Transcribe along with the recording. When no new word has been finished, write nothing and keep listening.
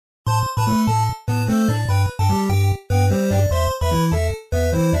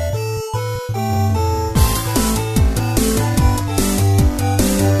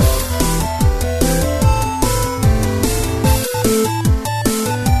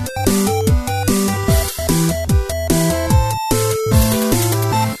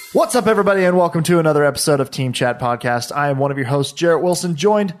What's up, everybody, and welcome to another episode of Team Chat Podcast. I am one of your hosts, Jarrett Wilson,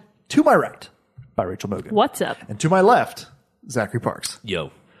 joined to my right by Rachel Mogan. What's up? And to my left, Zachary Parks.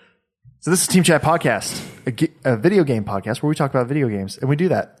 Yo. So this is Team Chat Podcast, a video game podcast where we talk about video games, and we do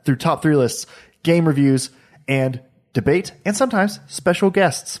that through top 3 lists, game reviews, and debate, and sometimes special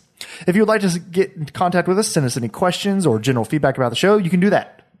guests. If you would like to get in contact with us, send us any questions or general feedback about the show, you can do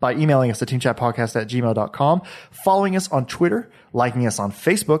that by emailing us at teamchatpodcast@gmail.com, following us on Twitter, liking us on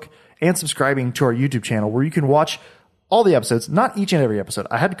Facebook, and subscribing to our YouTube channel where you can watch all the episodes, not each and every episode.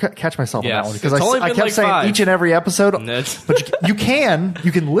 I had to catch myself on that one because I kept saying 5. Each and every episode. But you can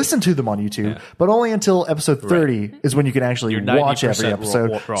listen to them on YouTube, but only until episode 30 is when you can actually watch every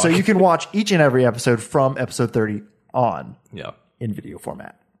episode. So you can watch each and every episode from episode 30 on in video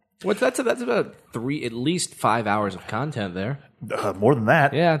format. That's about at least 5 hours of content there. More than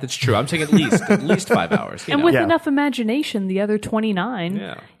that. Yeah, that's true. I'm saying at least 5 hours. And with enough imagination, the other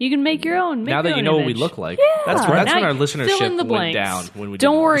 29, you can make your own. Now that you know what we look like, that's when our listenership went down when we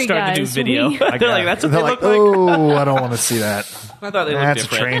started to do video. They're like, that's what they look like. Oh, I don't want to see that. I thought they looked That's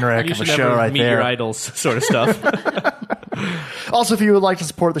different. a train wreck you of a should show never right meet there. your idols sort of stuff. Also, if you would like to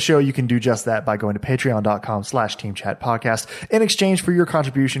support the show, you can do just that by going to patreon.com/teamchatpodcast. In exchange for your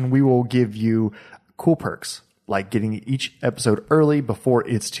contribution, we will give you cool perks, like getting each episode early before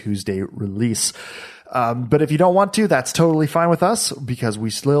its Tuesday release. But if you don't want to, that's totally fine with us because we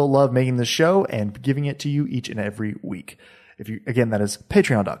still love making this show and giving it to you each and every week. Again, that is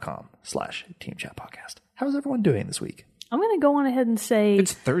patreon.com/teamchatpodcast. How's everyone doing this week? I'm going to go on ahead and say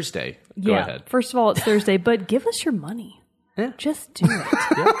It's Thursday. Go ahead. First of all, it's Thursday, but give us your money. Yeah. Just do it.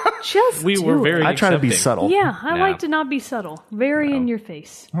 Just We do were it. very I try to be accepting. subtle. Yeah, I like to not be subtle. Very in your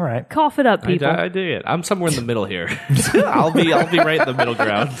face. All right. Cough it up, people. I do it. I'm somewhere in the middle here. I'll be right in the middle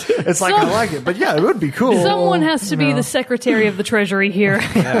ground. It's like I like it, but yeah, it would be cool. Someone has to be the Secretary of the Treasury here.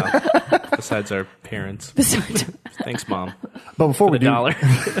 Yeah. Besides our parents. Thanks, Mom. But before we The do, dollar.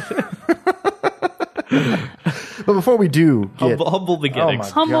 but before we do get Humble beginnings.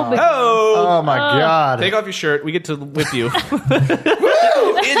 Humble God. big- Oh my God. Take off your shirt. We get to whip you.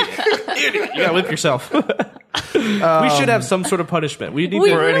 Idiot. You gotta whip yourself. We should have some sort of punishment. We need We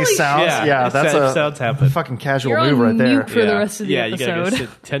to For any really sounds, Yeah, that's if a sounds happen. fucking casual You're move on right there. mute for the rest of the You gotta episode. go sit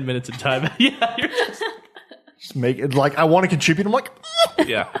 10 minutes in time. Yeah, you're just... Just make it like I want to contribute. I'm like,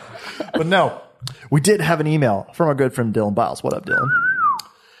 Yeah. but no. We did have an email from our good friend Dylan Biles. What up, Dylan?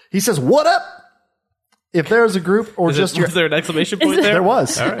 He says, "What up? If there's a group or Was there an exclamation point there? there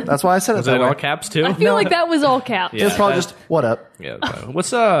was. All right. That's why I said Was it it that in way. all caps too? I feel like that was all caps. Yeah. It's probably that- just what up. Yeah.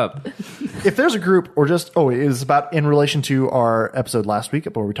 What's up? If there's a group or just it is about in relation to our episode last week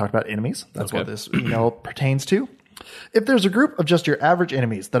where we talked about enemies. That's what this email pertains to. If there's a group of just your average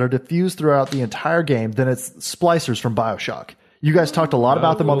enemies that are diffused throughout the entire game, then it's splicers from BioShock. You guys talked a lot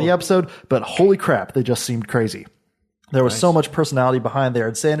about them on the episode, but holy crap, they just seemed crazy. There was so much personality behind their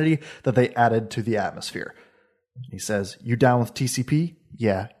insanity that they added to the atmosphere." He says, "You down with TCP?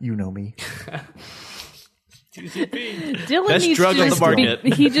 Yeah, you know me." Dylan Best needs drug to on the just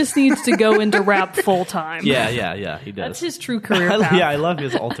market. he just needs to go into rap full time. Yeah, he does. That's his true career path. Yeah, I love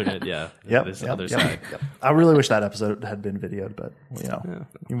his alternate. Yeah. Yep, His yep, other yep, side. yep. I really wish that episode had been videoed, but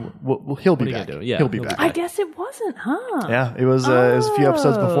he'll be are you back. gonna do? Yeah, he'll be he'll be back. I guess it wasn't, huh? Yeah, it was a few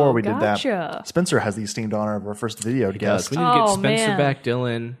episodes before we did gotcha. that. Spencer has the esteemed honor of our first video Yes, guest. we need to get Oh, Spencer man. back,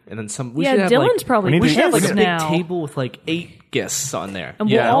 Dylan, and then some. We Yeah, should have Dylan's probably we We should have like pissed a big now. table with like 8 guests on there. And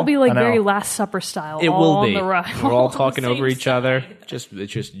Yeah. we'll all be like I know. very Last Supper style. It all will be. On the right, We're all on the talking over same each other. side. It's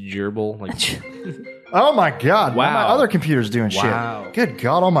just gerbil. Like Oh my God! Wow. My other computer's doing Wow. shit. Good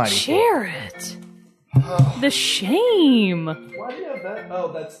God Almighty! Jared, the shame. why do you have that?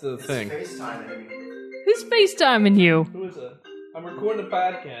 Oh, that's the thing. Who's FaceTiming you? Who is it? I'm recording a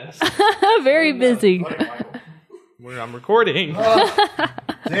podcast. Very busy. I'm recording.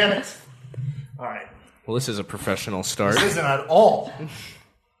 Damn it! All right, Well, this is a professional start. this isn't at all.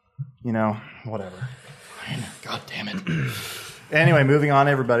 Whatever. God damn it. Anyway, moving on,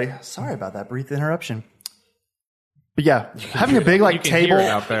 everybody. Sorry about that brief interruption. But yeah, having a big You can hear it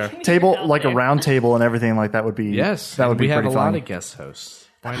out there. table like a round table and everything like that would be Yes, that would be we have pretty a lot fun. of guest hosts.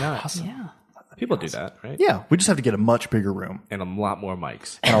 Why not? Awesome. Yeah. People do that, right? Yeah, we just have to get a much bigger room And a lot more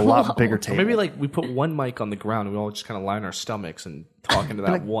mics. and a lot bigger table. Maybe like we put one mic on the ground and we all just kind of line our stomachs and talk into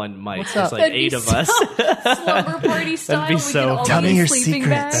that one mic. There's up? like That'd be 8 of so- us. Slumber party style. be we so can all funny. Tell be me your sleeping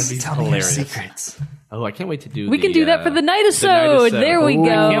secrets. bags. Tell me your hilarious. secrets. Oh, I can't wait to do. We can do that for the night-isode. There we Ooh,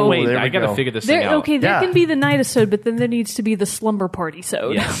 go. I can't wait. there we I got to go. figure this thing There, out. okay, there Yeah. can be the night-isode, but then there needs to be the slumber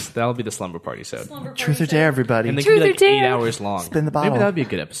party-sode. Yes, that'll be the slumber party. So. Truth or dare, everybody. And they Truth can be or like dare. 8 hours long. Spin the bottle. Maybe that would be a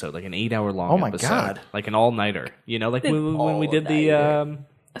good episode, like an 8-hour long Oh my episode. God. Like an all-nighter. You know, like when we did the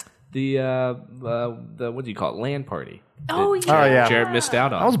what do you call it? LAN party. Oh yeah. Jared missed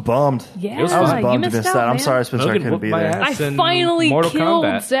out on. I was bummed. Yeah, I was bummed to miss that. I'm sorry, Spencer, I couldn't be there. I finally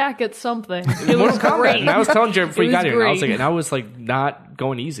killed Zach at something. It was great. And I was telling Jared before you got here, and I was like not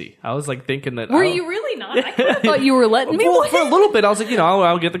going easy. I was like thinking that. Were you really not? I kind of thought you were letting me win. For a little bit, I was like,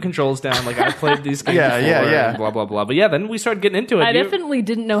 I'll get the controls down. Like I played these games before, and blah blah blah. But yeah, then we started getting into it. I definitely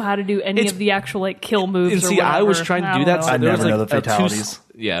didn't know how to do any of the actual like kill moves. And see, I was trying to do that. I never know the fatalities.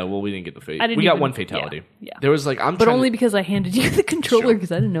 Yeah, well, we didn't get the fate. We got one fatality. Yeah. There was like but only because I handed you the controller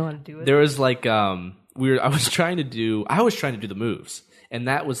because I didn't know how to do it. There was like I was trying to do the moves. And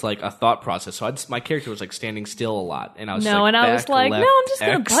that was like a thought process. So my character was like standing still a lot, and I was I was like, left, I'm just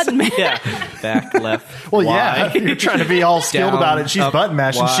gonna button mash. Back, left. Well, Y. You're trying to be all skilled about it. She's button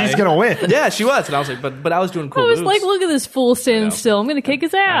mashing. She's gonna win. Yeah, she was. And I was like, but I was doing cool. I was moves. like, look at this fool standing still. I'm gonna kick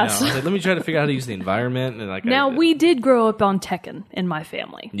his ass. I was like, let me try to figure out how to use the environment. And like, now we did grow up on Tekken in my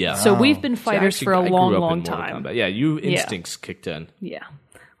family. Yeah. So we've been fighters for a long time. Yeah, you instincts kicked in. Yeah.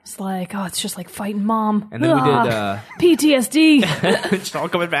 It's like, it's just like fighting mom. And then we did PTSD. It's all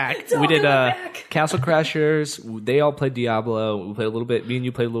coming back. We did Castle Crashers. They all played Diablo. We played a little bit. Me and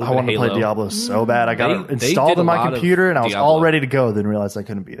you played a little bit of Halo. I wanted to play Diablo so bad. I got it installed on my computer, and I was all ready to go. Then realized I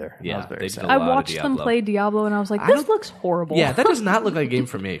couldn't be there. Yeah, I was very sad. I watched them play Diablo, and I was like, this looks horrible. Yeah, that does not look like a game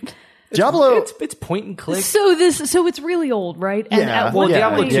for me. Diablo, it's point and click. So it's really old, right? And Diablo 2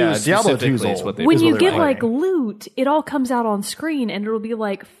 Diablo 2 is old. When you get like loot, it all comes out on screen, and it'll be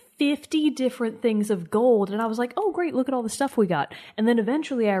like 50 different things of gold. And I was like, oh, great, look at all the stuff we got. And then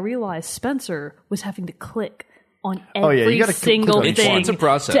eventually I realized Spencer was having to click on every single thing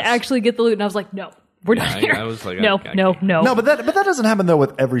to actually get the loot. And I was like, no, we're not here. I was like, no. No, but that doesn't happen though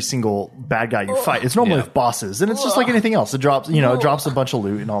with every single bad guy you fight. It's normally with bosses, and it's just like anything else. It drops, drops a bunch of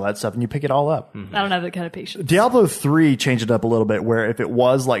loot and all that stuff, and you pick it all up. Mm-hmm. I don't have that kind of patience. Diablo 3 changed it up a little bit, where if it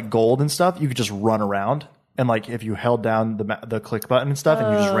was like gold and stuff, you could just run around. And like if you held down the click button and stuff,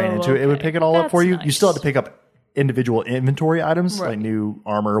 and you just ran into it, it would pick it all up for you. Nice. You still had to pick up individual inventory items, like new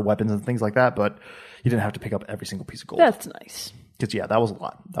armor, weapons, and things like that. But you didn't have to pick up every single piece of gold. That's nice. Because that was a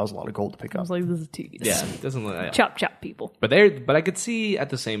lot. That was a lot of gold to pick up. I was like, this is tedious. Yeah, it doesn't look like chop people. But I could see at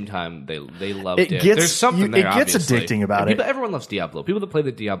the same time they loved it. There's something there. It gets addicting about it. Everyone loves Diablo. People that play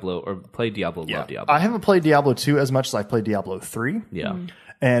the Diablo or play Diablo love Diablo. I haven't played Diablo 2 as much as I've played Diablo 3. Yeah.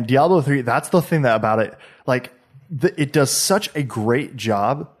 And Diablo 3, that's the thing about it. Like, it does such a great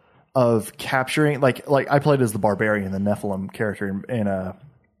job of capturing, like I played as the Barbarian, the Nephilim character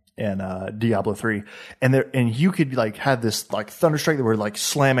in Diablo 3, and you could like have this like Thunderstrike that would like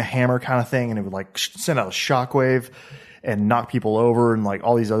slam a hammer kind of thing, and it would like send out a shockwave and knock people over, and like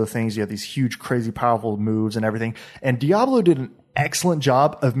all these other things. You have these huge, crazy, powerful moves and everything. And Diablo did an excellent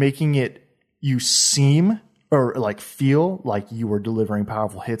job of making it you or like feel like you were delivering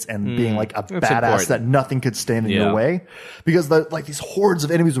powerful hits and being like a badass that nothing could stand in your way, because like these hordes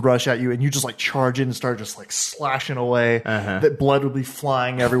of enemies would rush at you, and you just like charge in and start just like slashing away. That blood would be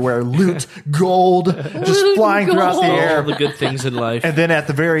flying everywhere, loot, gold, just flying throughout the air. All the good things in life. And then at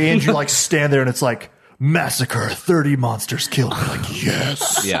the very end, you like stand there and it's like massacre, 30 monsters killed. You're like,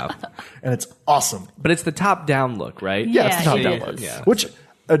 yes, yeah, and it's awesome. But it's the top down look, right? Yeah, it's the top down look. Yeah. Which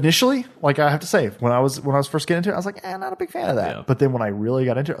initially, like I have to say, when I was first getting into it, I was like, not a big fan of that. Yeah. But then when I really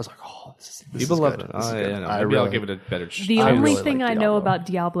got into it, I was like, this people is love good. it. Maybe I'll give it a better chance. The only thing I know about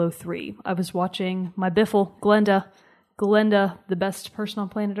Diablo 3, I was watching my biffle, Glenda, the best person on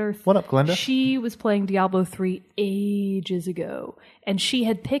planet Earth. What up, Glenda? She was playing Diablo 3 ages ago, and she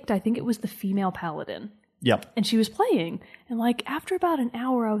had picked, I think it was the female paladin. Yep. And she was playing, and like after about an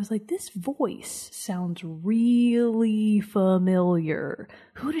hour, I was like, this voice sounds really familiar.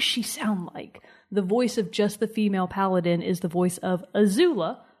 Who does she sound like? The voice of just the female paladin is the voice of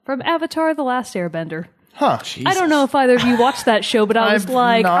Azula from Avatar: The Last Airbender. Huh. Jesus. I don't know if either of you watched that show, but I was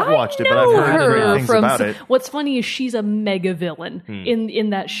like, not watched it, but I've heard great things about it. What's funny is she's a mega villain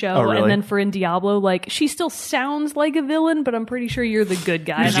in that show. Oh, really? And then for in Diablo, like she still sounds like a villain, but I'm pretty sure you're the good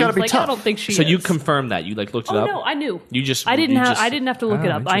guy. And I was like, tough. I don't think she is. So you confirmed that. You like looked it up? No, I knew. I didn't have to look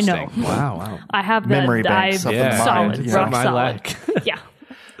it up. I know. Wow. I have memory that. banks of the mind. Solid. Yeah. Rock solid. Yeah.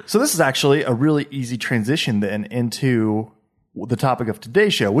 So this is actually a really easy transition then into the topic of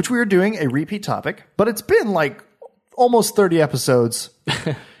today's show, which we are doing a repeat topic, but it's been like almost 30 episodes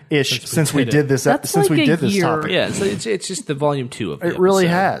ish since we did this. Since we did this topic, yeah. So it's just the volume 2 of it. It really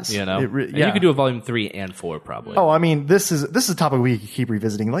has. You know, you could do a volume 3 and 4 probably. Oh, I mean, this is a topic we keep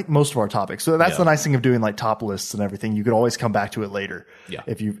revisiting, like most of our topics. So that's the nice thing of doing like top lists and everything. You could always come back to it later,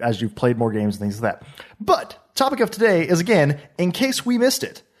 as you've played more games and things like that. But topic of today is again, in case we missed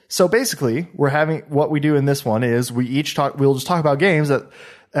it. So basically, what we do in this one is we'll just talk about games that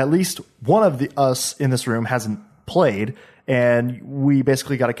at least one of us in this room hasn't played, and we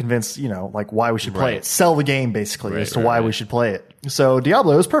basically got to convince, like why we should play it. Sell the game basically as to why we should play it. So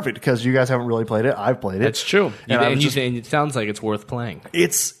Diablo is perfect because you guys haven't really played it. I've played it. That's true. And it sounds like it's worth playing.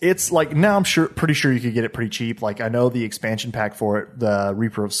 It's like now I'm pretty sure you could get it pretty cheap. Like I know the expansion pack for it, the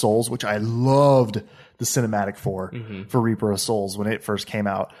Reaper of Souls, which I loved the cinematic for Reaper of Souls when it first came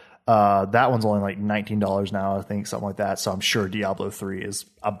out. That one's only like $19 now, I think, something like that. So I'm sure Diablo 3 is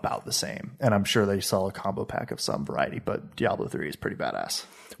about the same. And I'm sure they sell a combo pack of some variety, but Diablo 3 is pretty badass.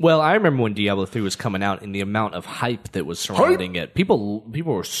 Well, I remember when Diablo 3 was coming out and the amount of hype that was surrounding it. People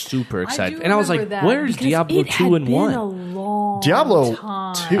were super excited. And I was like, where's Diablo 2 and 1? Diablo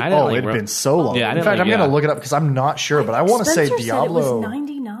 2. it had been so long. Yeah, in fact, I'm going to look it up because I'm not sure, but I want to say Spencer Diablo. Said it was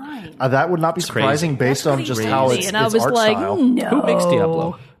 99. That would not be surprising based on just how it's and I was art like, style. no. Who makes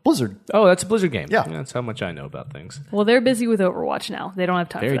Diablo? Blizzard. Oh, that's a Blizzard game. Yeah. That's how much I know about things. Well, they're busy with Overwatch now. They don't have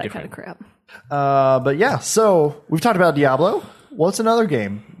time Very for that different. kind of crap. But yeah, so we've talked about Diablo. What's another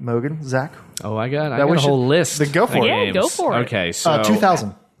game, Mogan, Zach? Oh, I got we a whole should- list. then go for of it. Yeah, games. go for it. Okay, so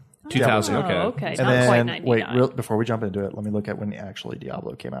 2000. 2000. Oh, Okay. okay. And Not quite then, 99. before we jump into it, let me look at when actually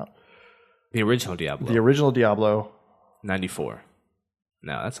Diablo came out. The original Diablo. The original Diablo, 94.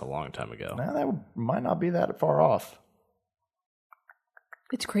 No, that's a long time ago. that might not be that far off.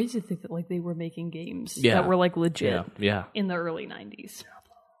 It's crazy to think that like they were making games Yeah. that were like legit Yeah. in the early 90s.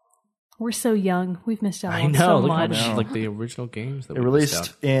 We're so young. We've missed out I on know. so Look how much. much, like the original games that It we released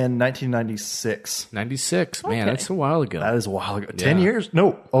missed out. in 1996. 96. Man, Okay. that's a while ago. That is a while ago. 10 years?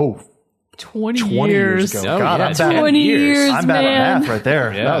 No. Oh, 20 years ago. Oh, God, yeah, I'm 10 bad. 20 years. years, I'm bad man. at math right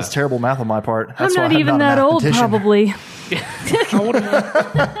there. Yeah. That was terrible math on my part. I'm That's why not even a that old, mathematician. probably.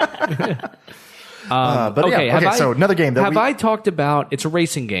 But okay, yeah, okay, so another game that have I talked about? It's a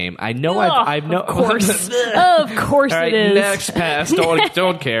racing game. I know. I've know. Of course. Of course All right, it is. next pass.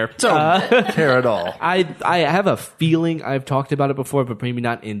 Don't care. don't care at all. I have a feeling I've talked about it before, but maybe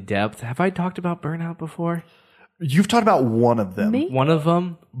not in depth. Have I talked about Burnout before? You've talked about one of them. Me? One of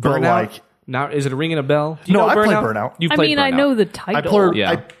them, But, Burnout. like- Now, is it ringing a bell? Do you No, know I played Burnout? Burnout. You've I played mean, Burnout. I know the I title. plurred.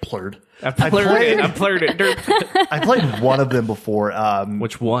 Yeah. I plurred. I played it. I played one of them before.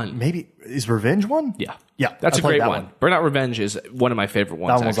 Which one? Maybe is Revenge one? Yeah. Yeah. That's I a played great that one. Burnout Revenge is one of my favorite ones,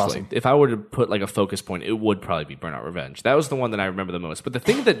 That one was actually. awesome. If I were to put like a focus point, it would probably be Burnout Revenge. That was the one that I remember the most. But the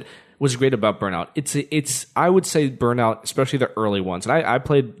thing that was great about Burnout, it's I would say Burnout, especially the early ones. And I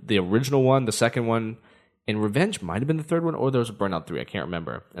played the original one, the second one, and Revenge might have been the third one, or there was a Burnout 3, I can't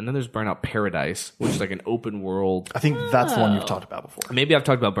remember. And then there's Burnout Paradise, which is like an open world. I think that's the one you've talked about before. Maybe I've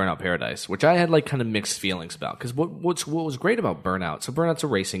talked about Burnout Paradise, which I had like kind of mixed feelings about. Because what was great about Burnout? So Burnout's a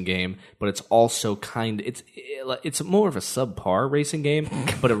racing game, but it's also it's more of a subpar racing game,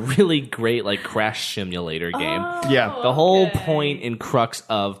 but a really great like crash simulator game. Yeah. The whole point and crux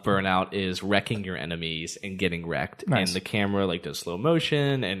of Burnout is wrecking your enemies and getting wrecked, Nice. and the camera like does slow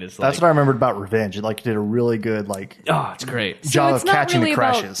motion, and it's That's like what I remembered about Revenge. It like did a really good like oh, it's great. job it's of not catching really the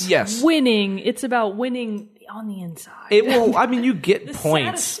about crashes. Yes. winning. It's about winning on the inside. It will. I mean, you get the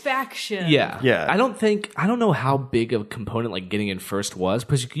points. satisfaction. Yeah. Yeah. I don't know how big of a component like getting in first was,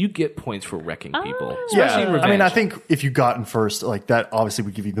 because you get points for wrecking people. Especially in Yeah, Revenge. I mean, I think if you got in first, like that, obviously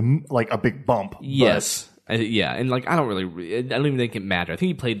would give you like a big bump. but- yes. Yeah, and like I don't even think it mattered. I think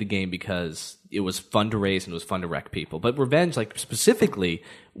he played the game because it was fun to race and it was fun to wreck people. But Revenge, like specifically,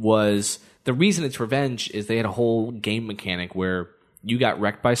 was the reason it's Revenge is they had a whole game mechanic where you got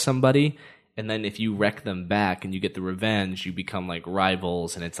wrecked by somebody, and then if you wreck them back and you get the revenge, you become like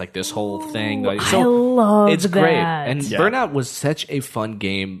rivals, and it's like this whole thing. Like, I love it's that. great. And Yeah. Burnout was such a fun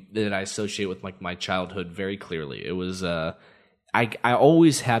game that I associate with like my childhood very clearly. It was I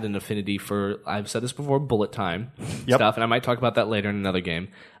always had an affinity for, I've said this before, bullet time stuff, and I might talk about that later in another game.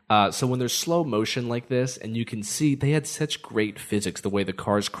 So when there's slow motion like this, and you can see they had such great physics, the way the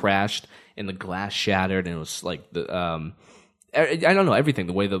cars crashed and the glass shattered, and it was like the I don't know, everything,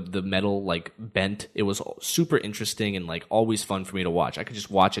 the way the metal like bent, it was super interesting and like always fun for me to watch. I could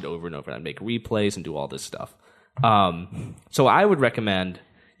just watch it over and over, and I'd make replays and do all this stuff. So I would recommend.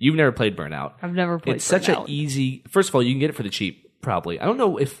 You've never played Burnout. I've never played It's such an Burnout. easy. First of all, you can get it for the cheap, probably. I don't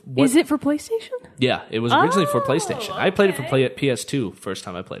know if Is it for PlayStation? Yeah, it was originally for PlayStation. I played it for PS2 first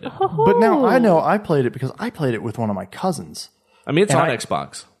time I played it. But now I know I played it because I played it with one of my cousins. I mean, it's And on I-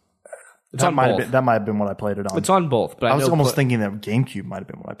 Xbox. It's on both. That might have been what I played it on. It's on both, but I was know almost thinking that GameCube might have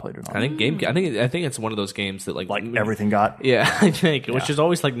been what I played it on. I think it's one of those games that like everything got. Yeah, I think, which is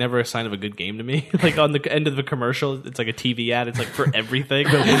always like never a sign of a good game to me. Like on the end of the commercial, it's like a TV ad. It's like for everything.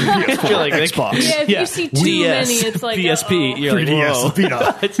 You're like, Xbox. Yeah, if you see too many, it's like PSP. You're like, 3DS, whoa.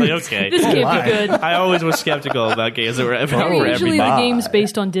 Vita. It's like, okay. This can't be good. I always was skeptical about games that were They're for usually everybody. the games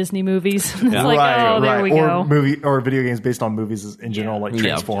based on Disney movies. It's like, Right, there we go. Or video games based on movies in general, like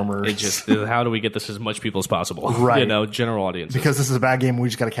Transformers. It just how do we get this as much people as possible? Right. General audiences. Because this is a bad game, we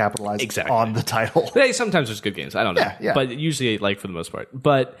just got to capitalize on the title. But hey, sometimes there's good games. I don't know. Yeah. But usually, like, for the most part.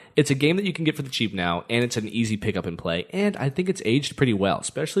 But it's a game that you can get for the cheap now, and it's an easy pick up and play. And I think it's aged pretty well,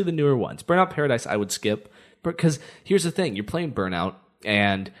 especially the newer ones. Burnout Paradise, I would skip. Because here's the thing. You're playing Burnout,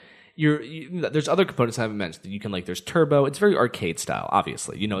 and there's other components I haven't mentioned. You can, like, there's turbo. It's very arcade style,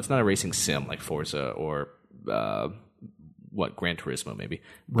 obviously. It's not a racing sim like Forza or, Gran Turismo, maybe.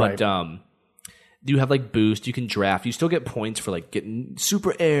 But, you have like boost, you can draft, you still get points for like getting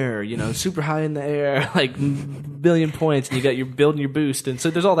super air, super high in the air, like billion points, and you're building your boost, and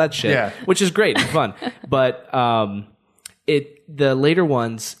so there's all that shit, which is great and fun. But the later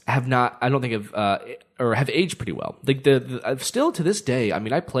ones have not, I don't think have aged pretty well. Like still to this day, I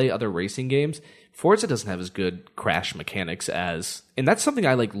mean, I play other racing games. Forza doesn't have as good crash mechanics and that's something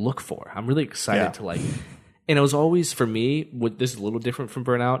I like look for. I'm really excited to like. And it was always, for me, this is a little different from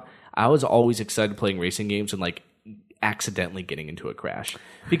Burnout, I was always excited playing racing games and, like, accidentally getting into a crash.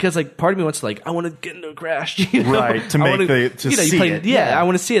 Because, like, part of me wants to, like, I want to get into a crash. Right, to make see it. Yeah, I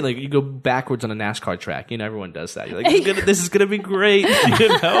want to see it. Like, you go backwards on a NASCAR track. Everyone does that. You're like, this is going to be great. Like,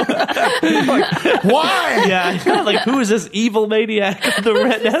 why? Yeah, like, who is this evil maniac on the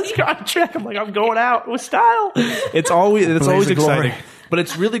red NASCAR track? I'm like, I'm going out with style. It's always exciting. Glory. But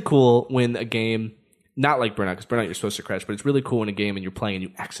it's really cool when a game... Not like Burnout, because Burnout you're supposed to crash, but it's really cool in a game and you're playing and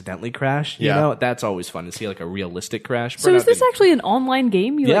you accidentally crash. That's always fun to see like a realistic crash. So is this actually an online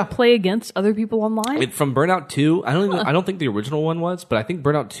game? You like play against other people online? From Burnout 2, I don't think the original one was, but I think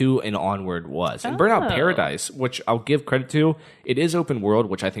Burnout 2 and onward was. And Burnout Paradise, which I'll give credit to, it is open world,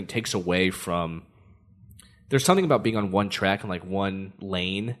 which I think takes away from... There's something about being on one track and like one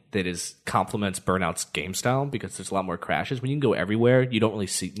lane that complements Burnout's game style, because there's a lot more crashes. When you can go everywhere, you don't really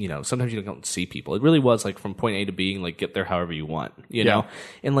see, sometimes you don't see people. It really was like from point A to B and like get there however you want, you know?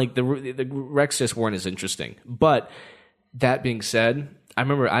 And like the wrecks just weren't as interesting. But that being said, I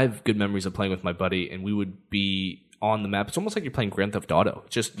remember I have good memories of playing with my buddy, and we would be on the map. It's almost like you're playing Grand Theft Auto.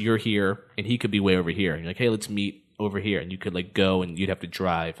 Just you're here and he could be way over here. And you're like, hey, let's meet over here, and you could like go and you'd have to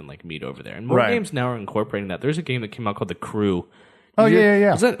drive and like meet over there. And more games now are incorporating that. There's a game that came out called The Crew.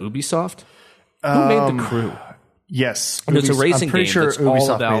 Yeah. Is that Ubisoft? Who made The Crew? Yes, and it's a racing I'm pretty game. Sure that's Ubisoft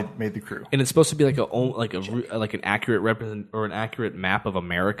all about made The Crew, and it's supposed to be like an accurate an accurate map of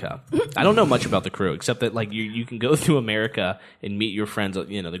America. I don't know much about The Crew except that like you can go through America and meet your friends at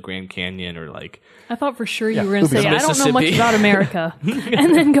the Grand Canyon or like. I thought for sure you were going to say I don't know much about America,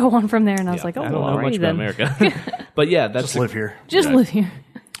 and then go on from there. And I was like, oh, I don't know much about America, but yeah, that's just live here. Live here.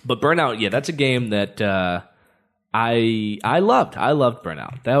 But Burnout, that's a game that I loved. I loved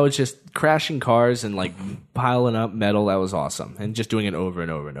Burnout. That was just crashing cars and like piling up metal. That was awesome, and just doing it over and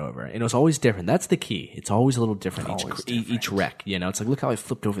over and over. And it was always different. That's the key. It's always a little different each wreck. It's like, look how I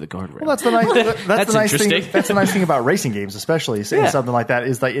flipped over the guardrail. Well, that's the nice. That's the nice interesting. thing. That's the nice thing about racing games, especially saying something like that,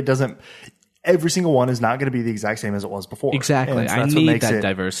 is like it doesn't. Every single one is not going to be the exact same as it was before. Exactly. I need that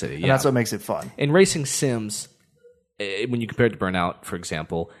diversity. And that's what makes it fun. And racing sims, when you compare it to Burnout, for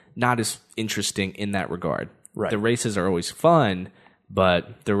example, not as interesting in that regard. Right. The races are always fun,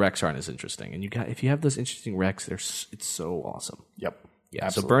 but the wrecks aren't as interesting. And if you have those interesting wrecks, it's so awesome. Yep. Yeah.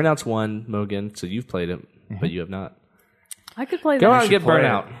 Absolutely. So Burnout's one, Mogan. So you've played it, but you have not. I could play that. Go on and get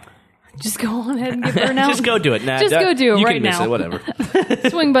Burnout. Just go on ahead and get Burnout. Just go do it. Nah, just go do it you right can miss now. It, whatever.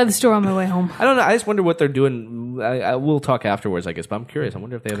 Swing by the store on my way home. I don't know. I just wonder what they're doing. I will talk afterwards, I guess. But I'm curious. I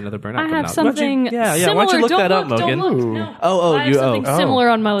wonder if they have another Burnout. I have coming out. something. Similar. Why don't you look don't that up, look, Mogan? Don't look. No. I have something similar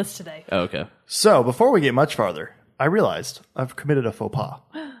on my list today. Oh, okay. So before we get much farther, I realized I've committed a faux pas,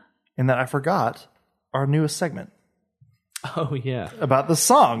 in that I forgot our newest segment. Oh yeah, about the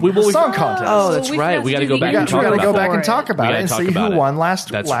song song contest. Oh, that's right. We got to go back. We got to go back and talk about it and see who won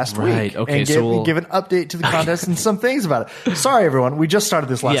last week. Okay, and give an update to the contest and some things about it. Sorry, everyone. We just started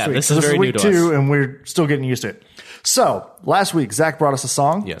this last week. This is very week new to 2, us. and we're still getting used to it. So last week, Zach brought us a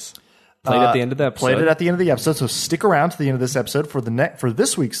song. Yes. Played at the end of the episode. Played it at the end of the episode. So stick around to the end of this episode for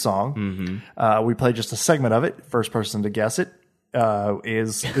this week's song. Mm-hmm. We played just a segment of it. First person to guess it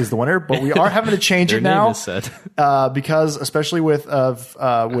is the winner. But we are having to change it now because, especially with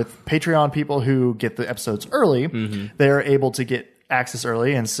Patreon people who get the episodes early, they're able to get access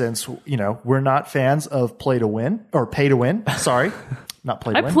early, and since we're not fans of play to win or pay to win, sorry, not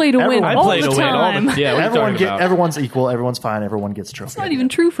play to win. I play to win all play the to win all time. the yeah. What are you talking about? Everyone's equal. Everyone's fine. Everyone gets a trophy. It's not even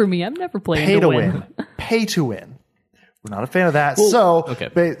true for me. I'm never playing Pay to win. win. Pay to win. We're not a fan of that. So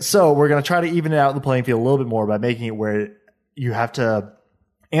we're going to try to even it out the playing field a little bit more by making it where you have to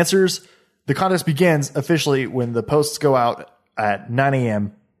answers. The contest begins officially when the posts go out at 9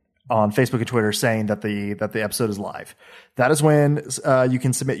 a.m. on Facebook and Twitter saying that the episode is live. That is when you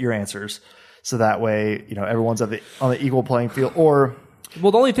can submit your answers. So that way, everyone's on the equal playing field. Or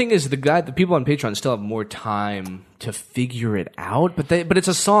well, the only thing is the people on Patreon still have more time to figure it out. But it's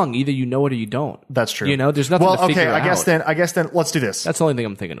a song. Either you know it or you don't. That's true. There's nothing to figure out. I guess then let's do this. That's the only thing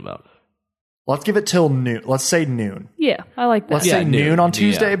I'm thinking about. Let's give it till noon. Let's say noon. Yeah, I like that. Let's say noon on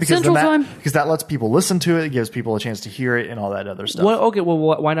Tuesday because Central time. Because that lets people listen to it. It gives people a chance to hear it and all that other stuff.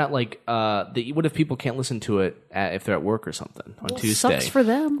 Why not what if people can't listen to it if they're at work or something on Tuesday? Sucks for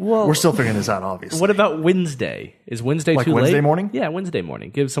them. We're still figuring this out, obviously. What about Wednesday? Is Wednesday too late? Wednesday morning? Yeah, Wednesday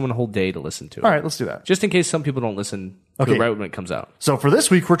morning. Give someone a whole day to listen to it. All right, let's do that. Just in case some people don't listen right when it comes out. So for this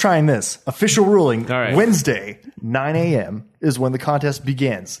week, we're trying this. Official ruling, All right. Wednesday, 9 a.m. is when the contest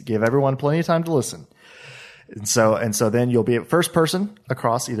begins. Give everyone plenty of time to listen. And so then you'll be a first person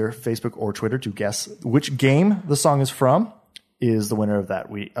across either Facebook or Twitter to guess which game the song is from is the winner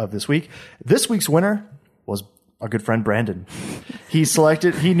of this week. This week's winner was our good friend Brandon. He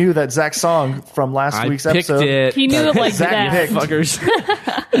knew that Zach's song from last week's episode. It. He knew it like Zach that. picked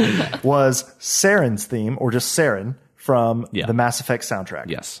Fuckers. was Saren's theme, or just Saren, from the Mass Effect soundtrack.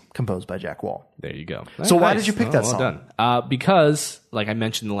 Yes. Composed by Jack Wall. There you go. So why did you pick that song? Done. Because, like I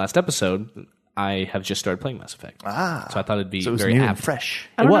mentioned in the last episode, I have just started playing Mass Effect. So I thought it'd be it was very new apt. and fresh.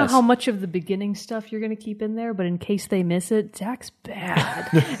 I don't know how much of the beginning stuff you're going to keep in there, but in case they miss it, Zach's bad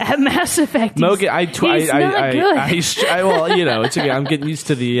at Mass Effect. He's not good. Well, it's okay. I'm getting used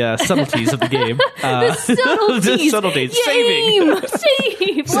to the subtleties of the game. The subtleties. The subtleties. Save.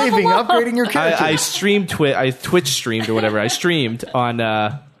 Saving, upgrading your character. I Twitch streamed or whatever. I streamed on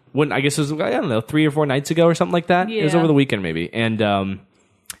when I guess it was 3 or 4 nights ago or something like that. Yeah. It was over the weekend maybe, and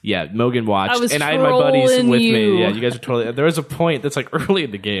yeah, Mogan watched, and I had my trolling buddies with you. me. Yeah, you guys were totally. There was a point that's like early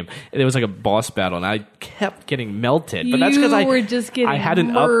in the game, and it was like a boss battle, and I kept getting melted. But that's because You were just getting I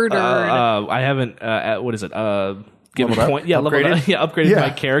hadn't murdered. I haven't. What is it? Given Leveled up? point, yeah, Upgraded? upgraded my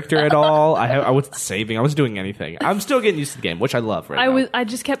character at all. I wasn't saving. I was doing anything. I'm still getting used to the game, which I love right now. I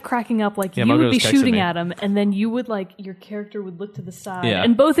just kept cracking up. Like you Margaret would be was texting shooting me. at him, and then you would your character would look to the side, Yeah.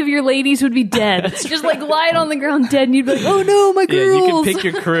 and both of your ladies would be dead, just lying on the ground dead, and you'd be like, "Oh no, my Yeah, girls!" you can pick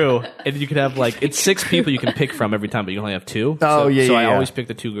your crew, and you can have it's 6 people you can pick from every time, but you can only have 2. Oh, so, yeah, So yeah, I yeah. always pick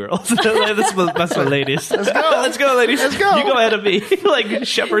the 2 girls. that's my ladies. Let's go, ladies. Let's go. You go ahead of me, like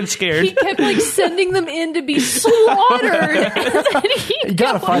Shepard scared. He kept sending them in to be slaughtered. And then You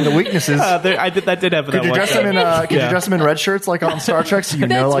gotta find the weaknesses. That did happen. Could you dress them in? Could you dress them in red shirts like on Star Trek, so you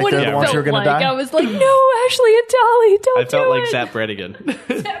That's know what they're it the ones felt who are gonna like. die? I was like, "No, Ashley and Dolly, don't I felt do like it." Zap Brannigan.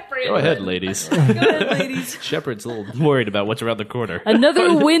 Go ahead, ladies. Go ahead, ladies. Shepard's a little worried about what's around the corner.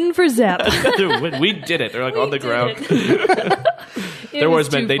 Another win for Zap. We did it. They're on the did ground. It There was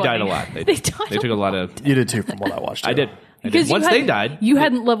too men. They died funny. a lot. They died took a lot of. You did too, from what I watched. I did. Because Once they died, you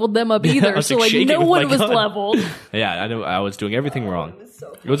hadn't leveled them up either, I was, so shaking no with one my was gun. leveled. Yeah, I know. I was doing everything wrong.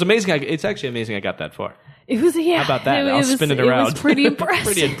 It was amazing. It's actually amazing I got that far. It was How about that? I'll spin it around. It was pretty impressive.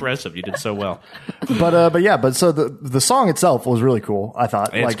 Pretty impressive. You did so well. But so the song itself was really cool. I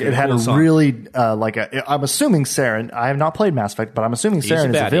thought It's it had cool a song. really I'm assuming Saren. I have not played Mass Effect, but I'm assuming Saren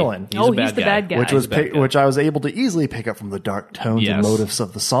is a baddie. villain. He's Oh, a bad he's the guy. bad guy. Which was He's a bad guy. which I was able to easily pick up from the dark tones and Yes. motives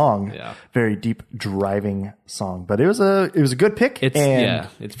of the song. Yeah. Very deep, driving song. But it was a good pick.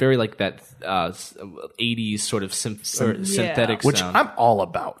 It's very like that 80s sort of synthetic which sound. I'm all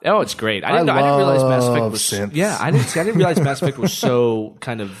about. Oh, it's great. I didn't realize Mass Effect love was. synths. Yeah, I didn't realize Mass Effect was so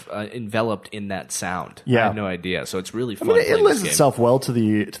kind of enveloped in that sound. Yeah. I had no idea. So it's really fun. But it playing lends this game. itself well to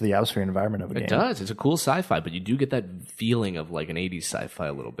the atmosphere and environment of a game. It does. It's a cool sci-fi, but you do get that feeling of like an 80s sci-fi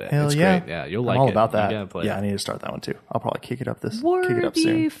a little bit. Hell it's yeah. great. Yeah, you'll I'm like all it. about You that. gotta play Yeah, it. I need to start that one too. I'll probably kick it up Were soon.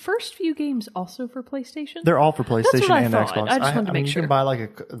 the first few games also for PlayStation? They're all for That's PlayStation what I and thought. Xbox. I just wanted to make You sure. can buy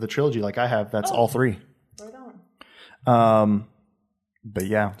the trilogy like I have. That's all 3. Right on. But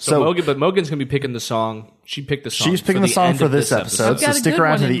yeah, So Mogan's gonna be picking the song. She picked the song. she's picking for the song end for of this episode. I've So got a stick good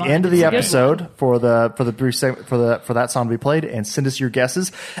around to one in the mind. end of the It's a good episode for that song to be played, and send us your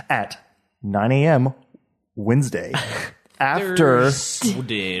guesses at 9 a.m. Wednesday after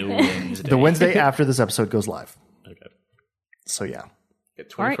Wednesday. the Wednesday after this episode goes live. Okay. So yeah. Get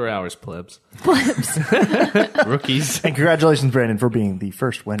 24 hours, plebs. Plebs. Rookies. And congratulations, Brandon, for being the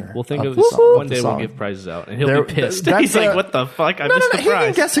first winner. We'll think of the this. song- One the day we'll song. give prizes out, and he'll be pissed. That's He's like, "What the fuck? I missed the He can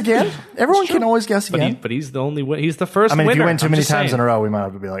prize." guess again. Everyone can always guess again. But he's the only. He's the first. I mean, if winner. you win too I'm many just times saying. in a row, we might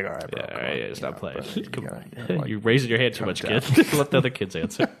have to be like, all right, bro. Yeah, all right, stop playing. Come on. like, You're raising your hand too much, kid. Let the other kids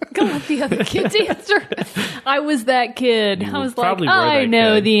answer. Go let the other kids answer. I was that kid. I was like, probably were I that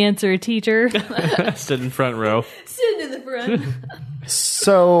know kid. the answer, teacher. Sit in front row. Sit in the front.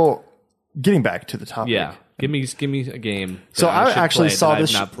 So, getting back to the topic. Yeah, give me a game. So that I should actually play saw that I've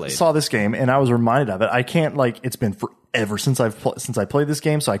this not played. saw this game, and I was reminded of it. I can't it's been forever since I played this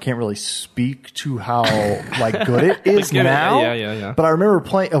game, so I can't really speak to how good it is Yeah, now. yeah. But I remember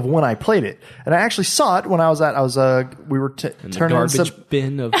when I played it, and I actually saw it when I was we were The turning in garbage some.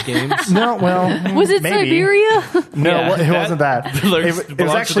 bin of games. No, well, Was it maybe. Siberia? No, Yeah, it wasn't that. It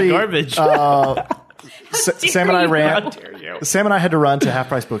was actually garbage. Sam and I you. ran. How dare you. Sam and I had to run to Half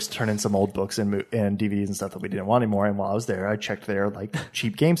Price Books to turn in some old books and DVDs and stuff that we didn't want anymore. And while I was there, I checked their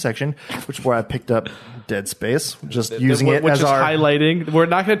cheap game section, which is where I picked up Dead Space, just using it which as is our. highlighting. We're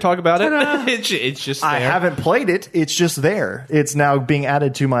not going to talk about it. It's just. I there. haven't played it. It's just there. It's now being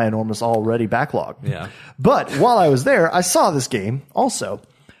added to my enormous already backlog. Yeah. But while I was there, I saw this game also.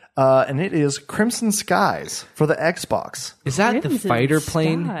 And it is Crimson Skies for the Xbox. Is that the Crimson fighter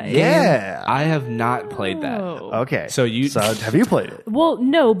plane? Sky. game? Yeah. I have not played that. Okay. So have you played it? Well,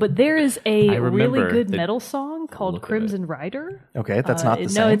 no, but there is a I remember really good the- metal song called look at Crimson Rider. Okay, that's not the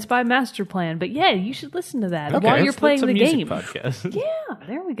same. No, it's by Master Plan. But yeah, you should listen to that Okay. while you're It's playing a the music game. podcast. Yeah,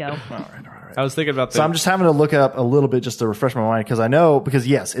 there we go. I was thinking about that. So I'm just having to look up a little bit just to refresh my mind because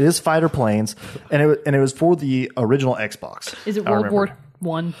yes, it is fighter planes, and it was for the original Xbox. Is it I World War remember.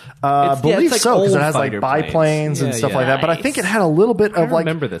 One? I believe it's like so because it old has fighter biplanes and planes. stuff Yeah, like yeah. that. But I think it had a little bit I of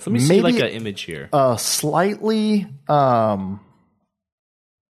remember this. Let me see maybe an image here. slightly. No,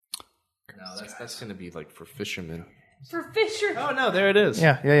 that's going to be for fishermen. For Fisher. Oh no, there it is.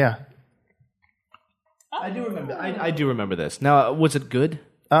 Yeah. I do remember. I do remember this. Now, was it good?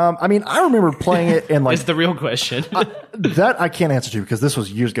 I mean, I remember playing it and Is the real question. that I can't answer to because this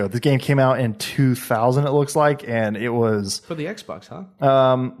was years ago. This game came out in 2000, it looks like, and it was. For the Xbox, huh?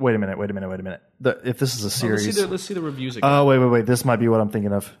 Wait a minute. If this is a series. Let's see the reviews again. Oh, wait. This might be what I'm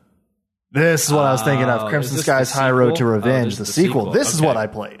thinking of. This is what I was thinking of. Oh, Crimson is this Skies the High Road to sequel? Oh, Revenge, this is the the sequel. sequel. This is Okay. what I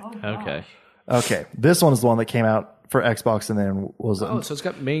played. Okay. Okay. This one is the one that came out for Xbox and then was Oh, so it's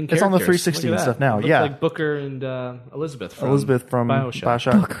got main characters. It's on the 360 Look at and stuff that. now. It looks Yeah. like Booker and Elizabeth from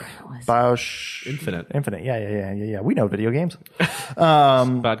BioShock. Infinite. Infinite. Yeah. We know video games.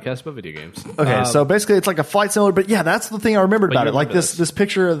 Podcast about video games. Okay, so basically it's like a flight simulator, but yeah, that's the thing I remembered about you it. Like remember this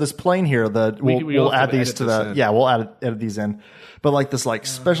picture of this plane here. We'll add these to the. in. Yeah, we'll edit these in. But this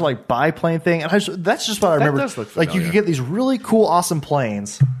special biplane thing, and that's just what I remember. does look you familiar. could get these really cool, awesome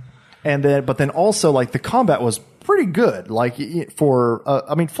planes, and then also the combat was pretty good.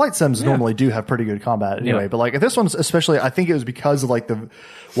 Flight sims normally do have pretty good combat anyway. Yeah. But this one's especially, I think it was because of the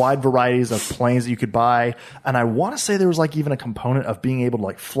wide varieties of planes that you could buy, and I want to say there was even a component of being able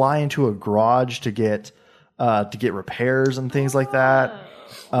to fly into a garage to get repairs and things like that.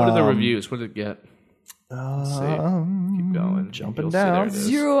 What are the reviews? What did it get? Let's see. Keep going. jumping You'll see. down. There it is.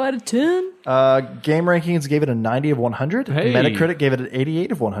 0 out of 10. Game Rankings gave it a 90 of 100. Hey. Metacritic gave it an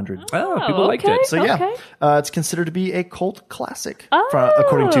 88 of 100. Oh, people liked it. So yeah, Okay. it's considered to be a cult classic,